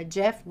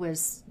 Jeff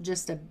was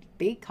just a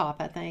beat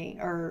cop, I think,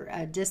 or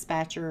a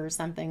dispatcher or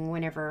something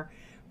whenever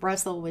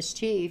Russell was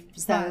chief.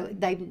 So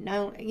they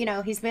know,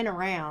 he's been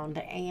around.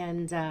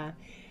 And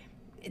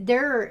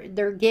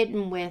they're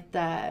getting with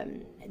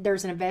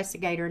there's an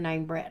investigator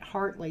named Brett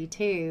Hartley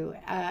too.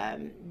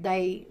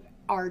 They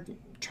are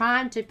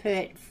trying to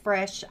put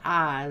fresh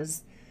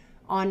eyes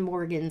on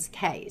Morgan's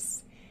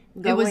case.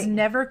 It was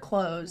never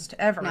closed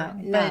ever.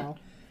 No. But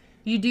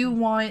you do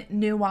want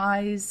new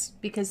eyes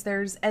because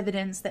there's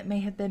evidence that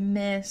may have been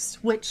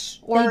missed, which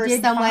or they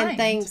did someone find.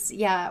 thinks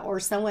or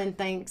someone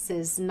thinks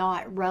is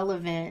not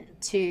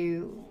relevant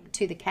to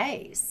the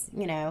case,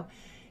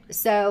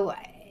 So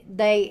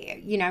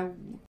they,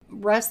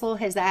 Russell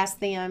has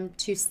asked them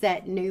to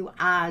set new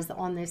eyes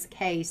on this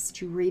case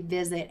to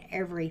revisit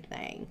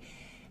everything.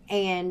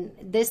 And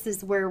this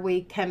is where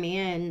we come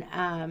in.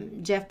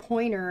 Jeff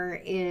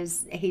Pointer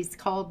he's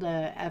called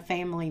a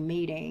family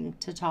meeting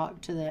to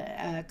talk to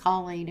the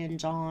Colleen and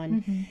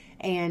John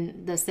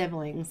and the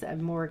siblings of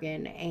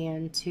Morgan,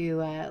 and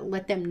to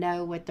let them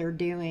know what they're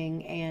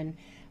doing and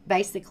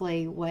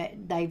basically what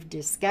they've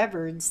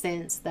discovered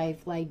since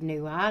they've laid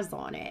new eyes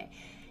on it.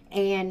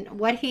 And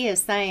what he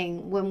is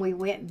saying, when we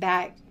went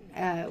back,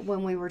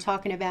 when we were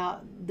talking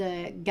about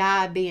the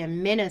guy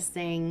being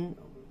menacing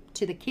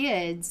to the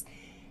kids,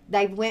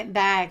 they went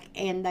back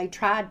and they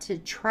tried to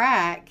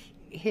track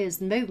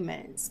his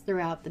movements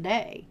throughout the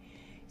day.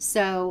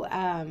 So,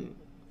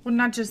 well,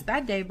 not just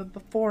that day, but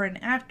before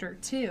and after,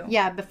 too.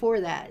 Yeah, before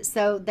that.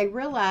 So they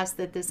realized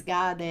that this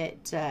guy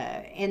that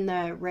in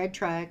the red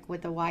truck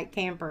with the white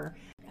camper,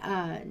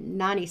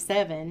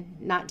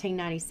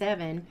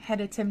 1997,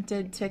 had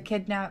attempted to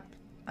kidnap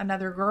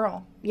another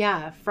girl.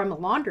 Yeah, from a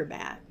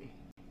laundromat.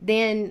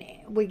 Then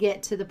we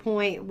get to the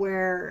point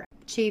where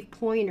Chief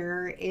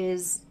Pointer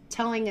is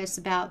telling us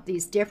about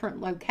these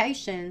different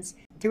locations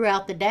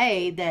throughout the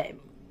day that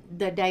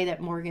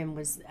Morgan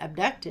was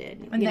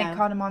abducted. And they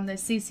caught him on the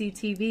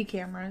CCTV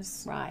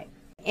cameras. Right.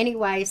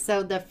 Anyway,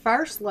 so the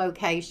first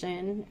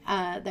location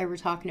they were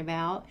talking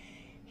about,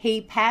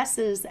 he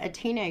passes a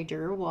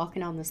teenager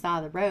walking on the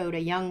side of the road, a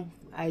young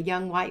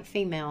white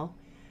female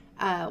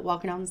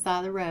walking on the side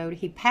of the road.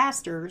 He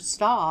passed her,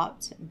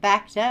 stopped,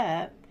 backed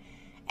up,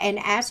 and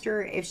asked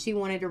her if she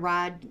wanted to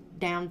ride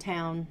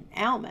downtown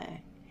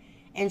Alma.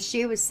 And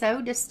she was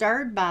so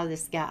disturbed by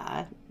this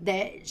guy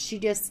that she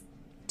just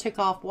took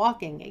off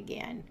walking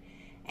again.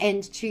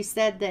 And she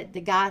said that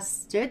the guy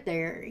stood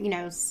there,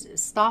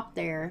 stopped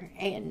there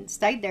and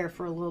stayed there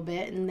for a little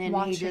bit. And then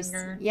watching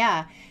her.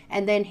 Yeah.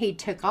 And then he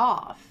took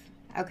off.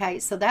 Okay.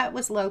 So that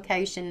was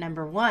location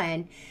number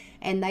 1.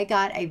 And they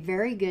got a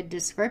very good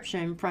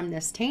description from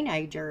this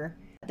teenager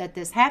that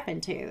this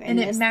happened to. And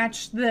it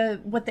matched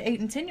what the 8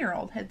 and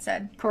 10-year-old had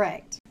said.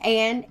 Correct.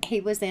 And he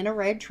was in a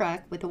red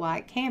truck with a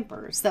white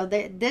camper. So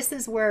this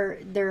is where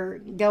they're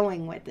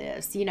going with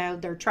this.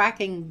 They're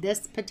tracking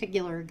this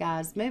particular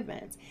guy's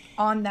movements.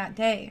 On that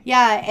day.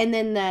 Yeah, and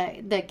then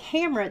the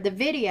camera, the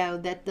video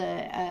that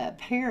the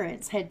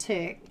parents had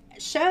took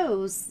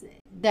shows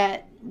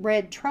that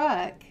red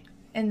truck.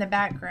 In the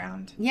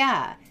background.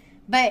 Yeah.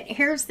 But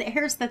here's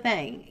the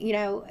thing,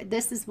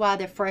 this is why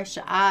the fresh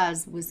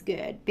eyes was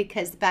good,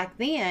 because back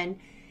then,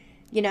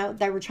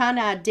 they were trying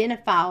to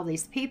identify all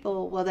these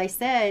people. Well, they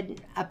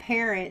said a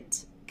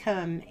parent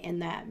come in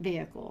that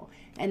vehicle,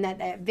 and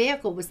that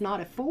vehicle was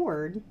not a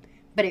Ford,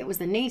 but it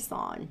was a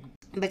Nissan,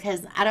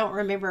 because I don't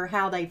remember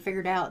how they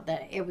figured out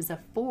that it was a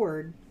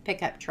Ford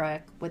pickup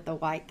truck with a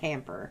white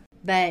camper.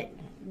 But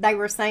they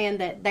were saying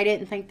that they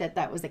didn't think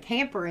that was a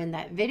camper in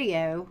that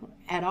video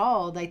at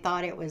all. They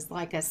thought it was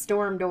like a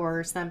storm door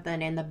or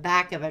something in the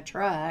back of a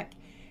truck,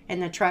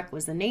 and the truck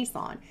was a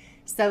Nissan.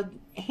 So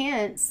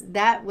hence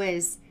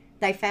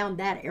they found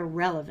that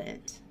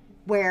irrelevant.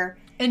 Where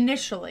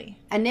initially,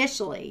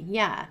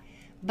 yeah.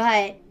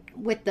 But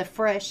with the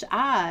fresh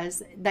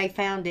eyes, they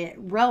found it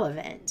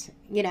relevant,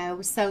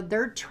 so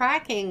they're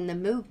tracking the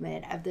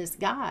movement of this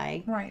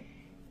guy. Right.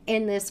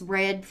 In this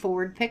red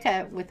Ford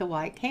pickup with a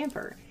white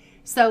camper.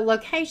 So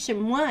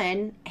location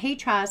 1, he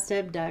tries to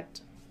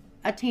abduct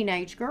a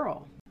teenage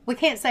girl. We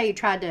can't say he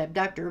tried to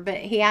abduct her, but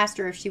he asked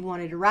her if she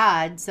wanted to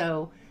ride.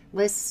 So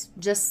let's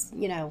just,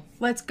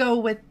 let's go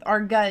with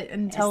our gut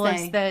and tell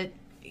us that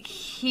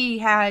he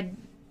had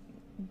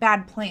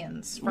bad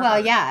plans for her.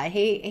 Yeah,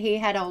 he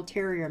had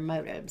ulterior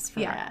motives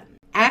for that.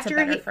 That's a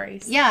better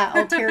phrase. Yeah,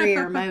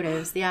 ulterior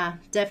motives. Yeah,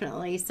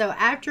 definitely. So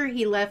after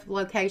he left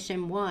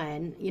location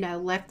 1,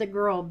 left the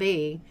girl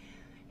be,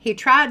 he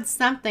tried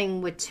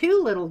something with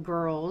 2 little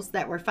girls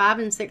that were 5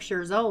 and 6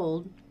 years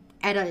old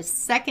at a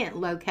second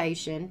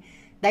location.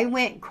 They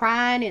went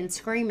crying and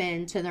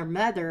screaming to their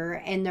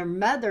mother, and their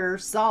mother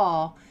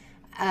saw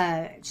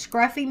a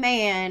scruffy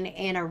man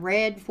in a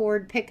red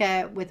Ford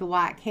pickup with a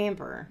white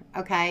camper.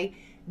 Okay,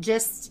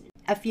 just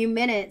a few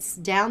minutes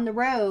down the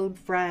road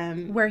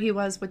from where he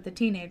was with the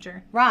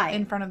teenager, right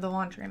in front of the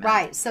laundromat.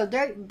 Right. So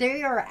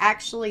they are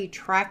actually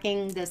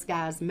tracking this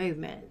guy's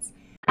movements.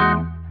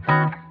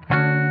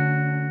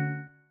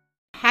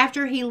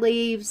 After he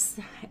leaves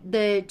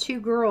the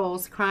 2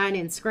 girls crying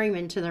and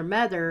screaming to their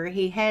mother,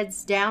 he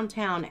heads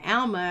downtown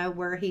Alma,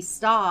 where he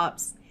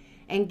stops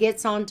and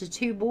gets onto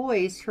 2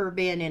 boys who are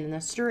being in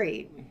the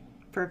street,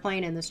 for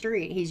playing in the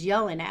street. He's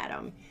yelling at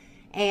them.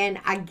 And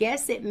I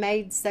guess it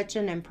made such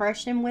an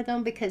impression with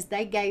them because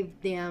they gave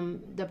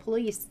the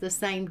police, the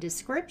same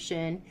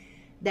description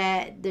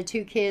that the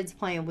two kids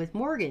playing with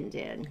Morgan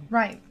did.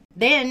 Right.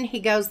 Then he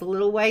goes a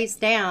little ways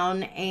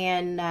down,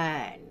 and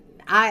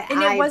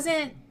it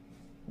wasn't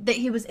that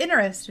he was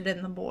interested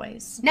in the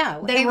boys.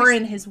 No. They were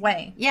in his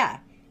way. Yeah.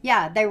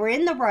 Yeah, they were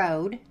in the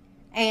road,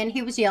 and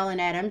he was yelling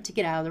at them to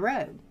get out of the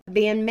road,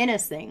 being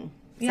menacing,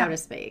 so to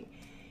speak.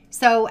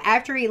 So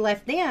after he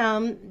left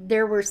them,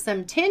 there were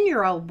some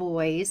 10-year-old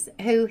boys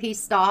who he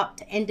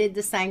stopped and did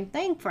the same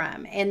thing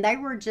from. And they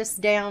were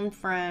just down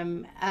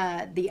from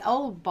the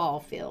old ball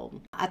field.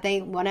 I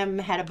think one of them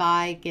had a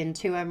bike and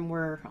two of them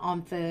were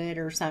on foot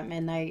or something.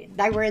 And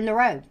they were in the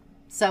road.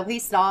 So he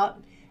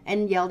stopped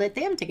and yelled at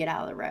them to get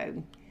out of the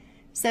road.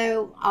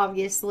 So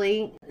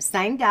obviously,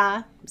 same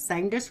guy,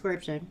 same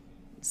description,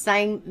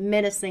 same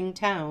menacing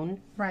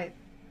tone. Right.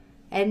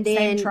 And then,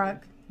 same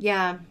truck.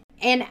 Yeah.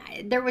 And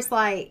there was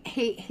like,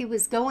 he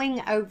was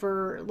going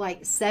over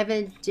like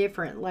 7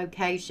 different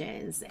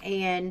locations,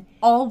 and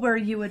all where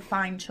you would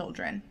find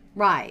children.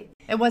 Right.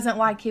 It wasn't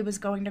like he was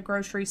going to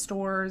grocery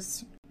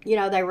stores. You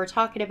know, they were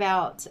talking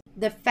about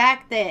the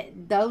fact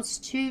that those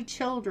 2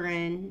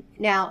 children,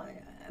 now,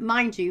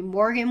 mind you,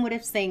 Morgan would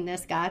have seen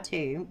this guy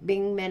too,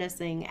 being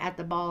menacing at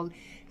the ball.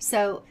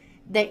 So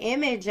the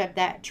image of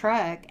that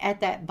truck at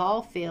that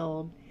ball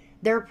field,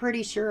 they're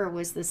pretty sure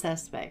was the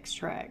suspect's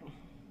truck.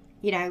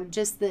 You know,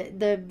 just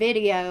the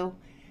video,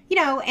 you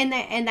know, and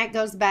that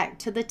goes back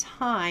to the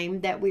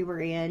time that we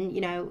were in.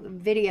 You know,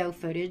 video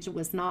footage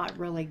was not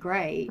really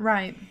great.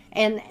 Right.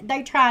 And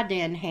they tried to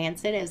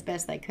enhance it as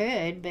best they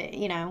could, but,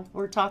 you know,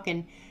 we're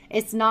talking,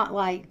 it's not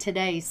like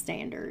today's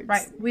standards.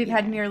 Right. We've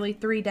had nearly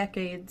 3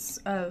 decades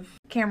of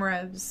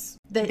cameras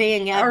that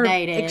being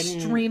updated. Are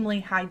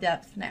extremely high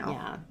depth now.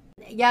 Yeah.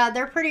 Yeah,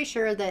 they're pretty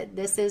sure that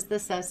this is the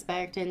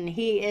suspect and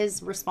he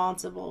is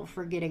responsible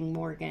for getting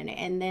Morgan.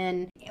 And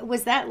then,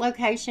 was that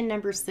location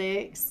number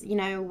 6, you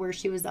know, where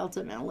she was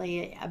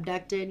ultimately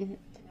abducted?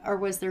 Or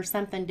was there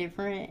something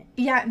different?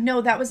 Yeah,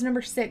 no, that was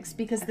number 6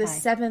 because the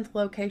 7th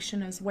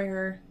location is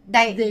where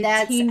that's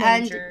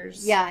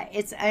teenagers...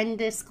 it's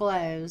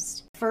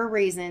undisclosed. For a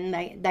reason,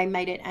 they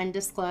made it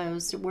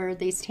undisclosed where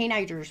these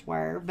teenagers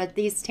were. But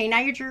these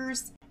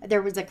teenagers...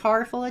 There was a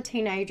car full of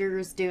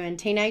teenagers doing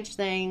teenage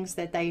things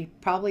that they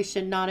probably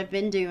should not have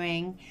been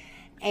doing.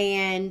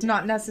 And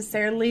not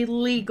necessarily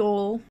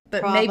legal,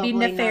 but maybe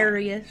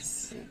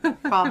nefarious.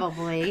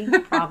 Probably.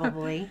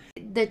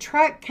 The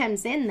truck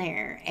comes in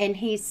there and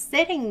he's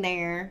sitting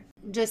there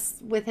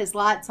just with his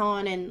lights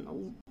on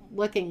and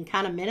looking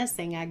kind of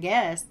menacing, I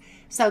guess.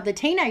 So the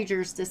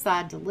teenagers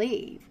decide to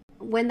leave.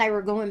 When they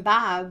were going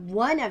by,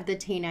 one of the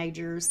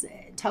teenagers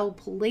told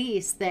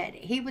police that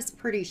he was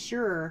pretty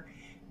sure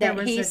there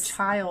was a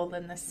child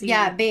in the seat.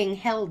 Yeah, being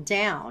held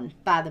down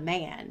by the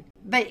man.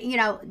 But, you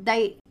know,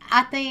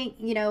 I think,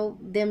 you know,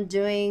 them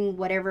doing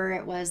whatever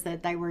it was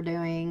that they were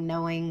doing,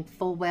 knowing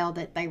full well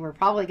that they were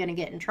probably going to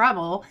get in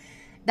trouble,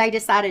 they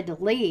decided to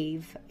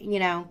leave, you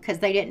know, because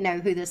they didn't know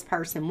who this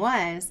person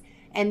was.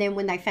 And then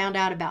when they found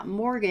out about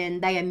Morgan,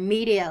 they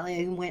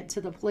immediately went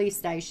to the police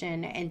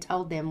station and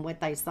told them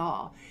what they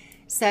saw.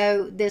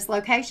 So this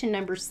location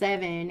number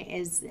 7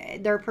 is,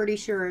 they're pretty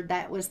sure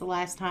that was the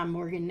last time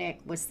Morgan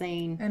Nick was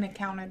seen. And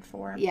accounted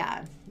for.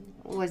 Yeah,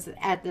 was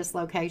at this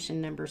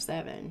location number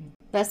 7.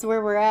 That's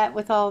where we're at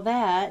with all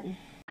that.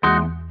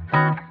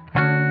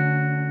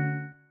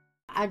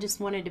 I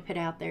just wanted to put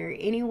out there,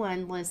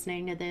 anyone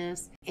listening to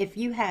this, if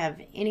you have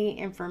any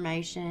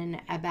information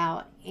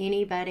about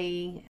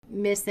anybody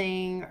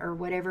missing or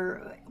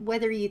whatever,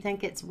 whether you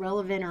think it's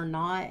relevant or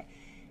not,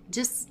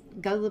 just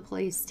go to the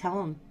police, tell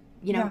them.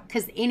 You know,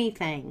 because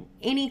anything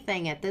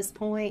at this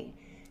point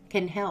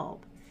can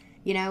help,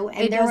 you know,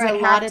 and there were a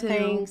lot of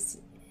things.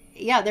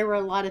 Yeah, there were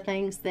a lot of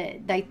things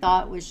that they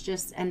thought was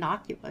just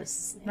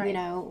innocuous, you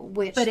know,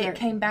 but it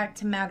came back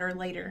to matter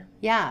later.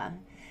 Yeah.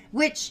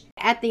 Which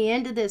at the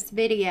end of this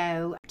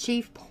video,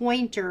 Chief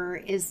Pointer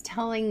is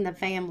telling the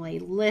family,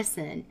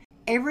 listen,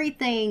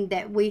 everything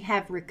that we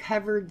have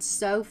recovered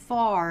so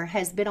far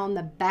has been on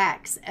the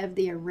backs of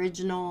the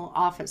original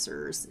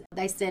officers.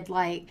 They said,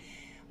 like,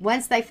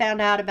 once they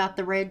found out about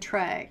the red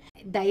truck,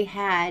 they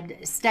had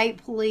state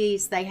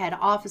police, they had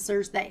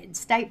officers.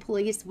 State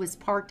police was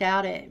parked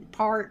out at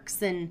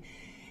parks and,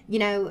 you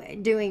know,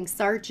 doing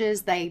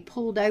searches. They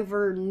pulled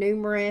over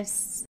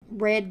numerous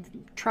red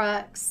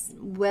trucks,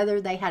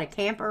 whether they had a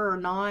camper or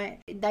not.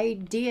 They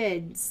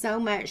did so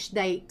much.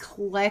 They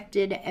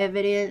collected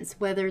evidence,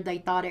 whether they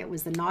thought it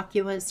was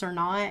innocuous or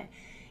not.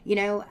 You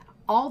know,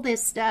 all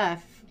this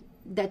stuff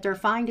that they're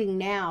finding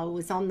now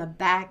was on the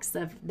backs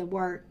of the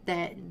work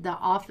that the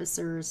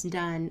officers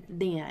done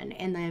then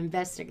and the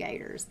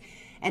investigators.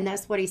 And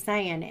that's what he's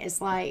saying. It's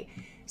like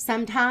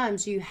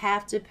sometimes you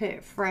have to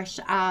put fresh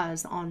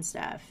eyes on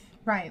stuff.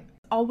 Right.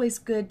 Always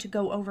good to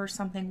go over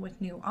something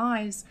with new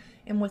eyes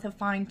and with a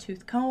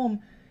fine-tooth comb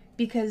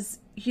because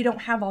you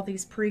don't have all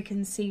these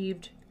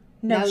preconceived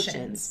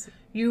notions.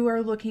 You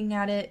are looking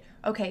at it,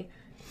 okay,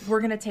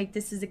 we're going to take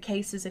this as a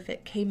case as if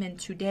it came in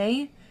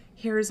today.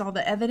 here's all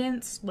the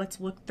evidence. Let's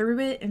look through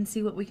it and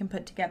see what we can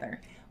put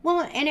together.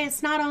 Well, and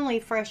it's not only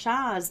fresh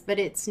eyes, but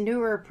it's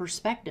newer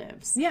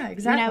perspectives. Yeah,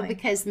 exactly. You know,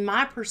 because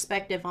my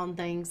perspective on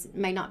things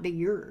may not be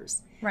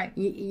yours. Right.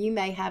 You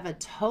may have a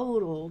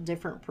total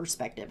different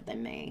perspective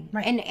than me.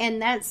 Right.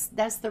 And that's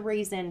the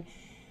reason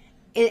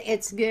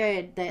it's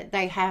good that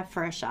they have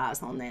fresh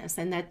eyes on this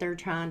and that they're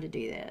trying to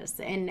do this.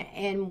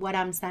 And what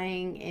I'm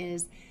saying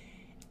is,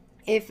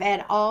 if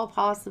at all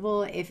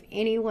possible, if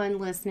anyone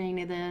listening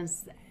to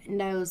this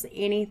knows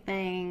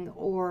anything,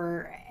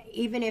 or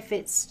even if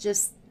it's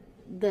just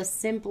the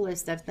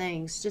simplest of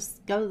things,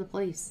 just go to the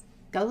police.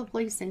 Go to the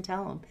police and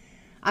tell them.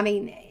 I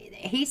mean,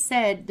 he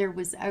said there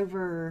was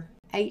over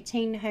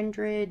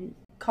 1,800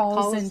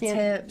 calls and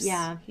tips.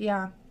 Yeah.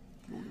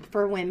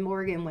 For when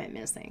Morgan went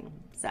missing.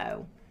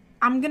 So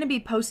I'm going to be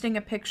posting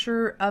a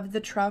picture of the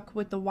truck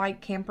with the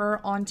white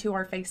camper onto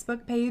our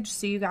Facebook page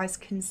so you guys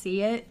can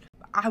see it.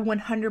 I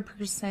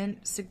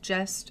 100%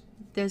 suggest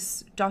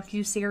this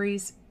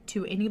docuseries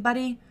to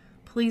anybody.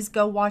 Please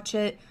go watch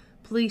it.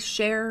 Please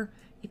share.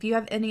 If you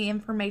have any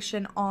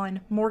information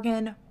on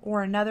Morgan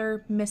or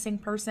another missing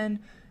person,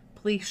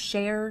 please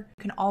share.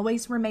 You can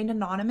always remain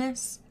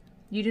anonymous.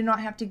 You do not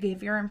have to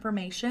give your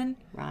information.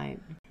 Right.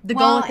 The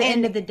goal at the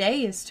end of the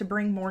day is to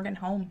bring Morgan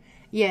home.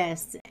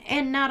 Yes.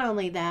 And not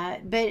only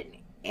that, but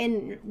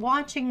in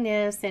watching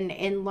this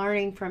and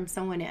learning from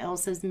someone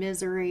else's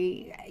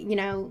misery, you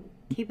know,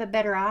 keep a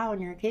better eye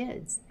on your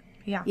kids.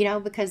 Yeah. You know,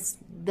 because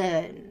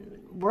the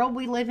world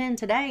we live in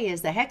today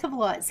is a heck of a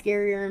lot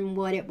scarier than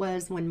what it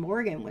was when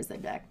Morgan was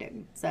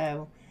abducted.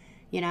 So,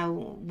 you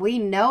know, we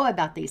know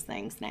about these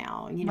things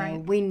now. You know,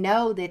 Right. we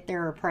know that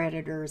there are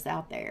predators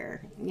out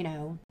there, you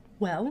know.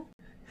 Well,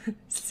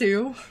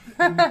 Sue.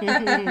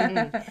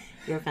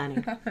 You're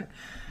funny.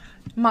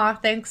 Ma,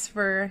 thanks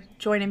for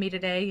joining me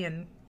today,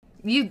 and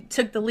you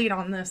took the lead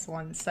on this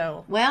one,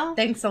 so Well,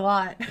 thanks a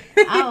lot.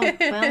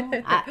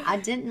 I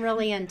didn't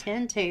really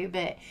intend to,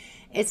 but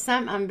it's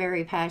something I'm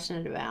very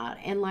passionate about.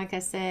 And like I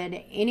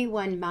said,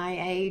 anyone my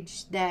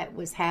age that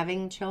was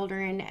having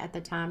children at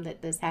the time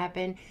that this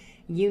happened,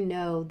 you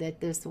know that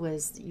this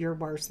was your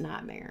worst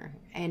nightmare.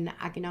 And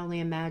I can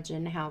only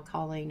imagine how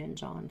Colleen and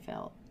John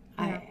felt.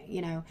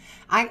 Yeah.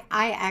 I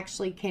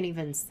actually can't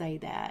even say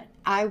that.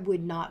 I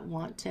would not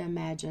want to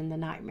imagine the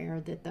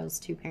nightmare that those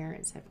two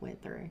parents have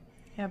went through.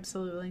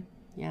 Absolutely.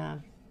 Yeah.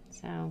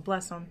 So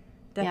Bless them.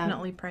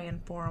 Definitely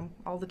praying for them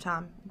all the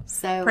time.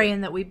 So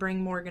Praying that we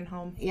bring Morgan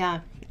home.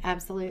 yeah,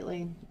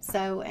 absolutely.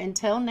 So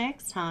until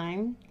next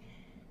time,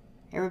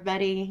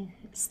 everybody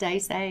stay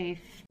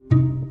safe.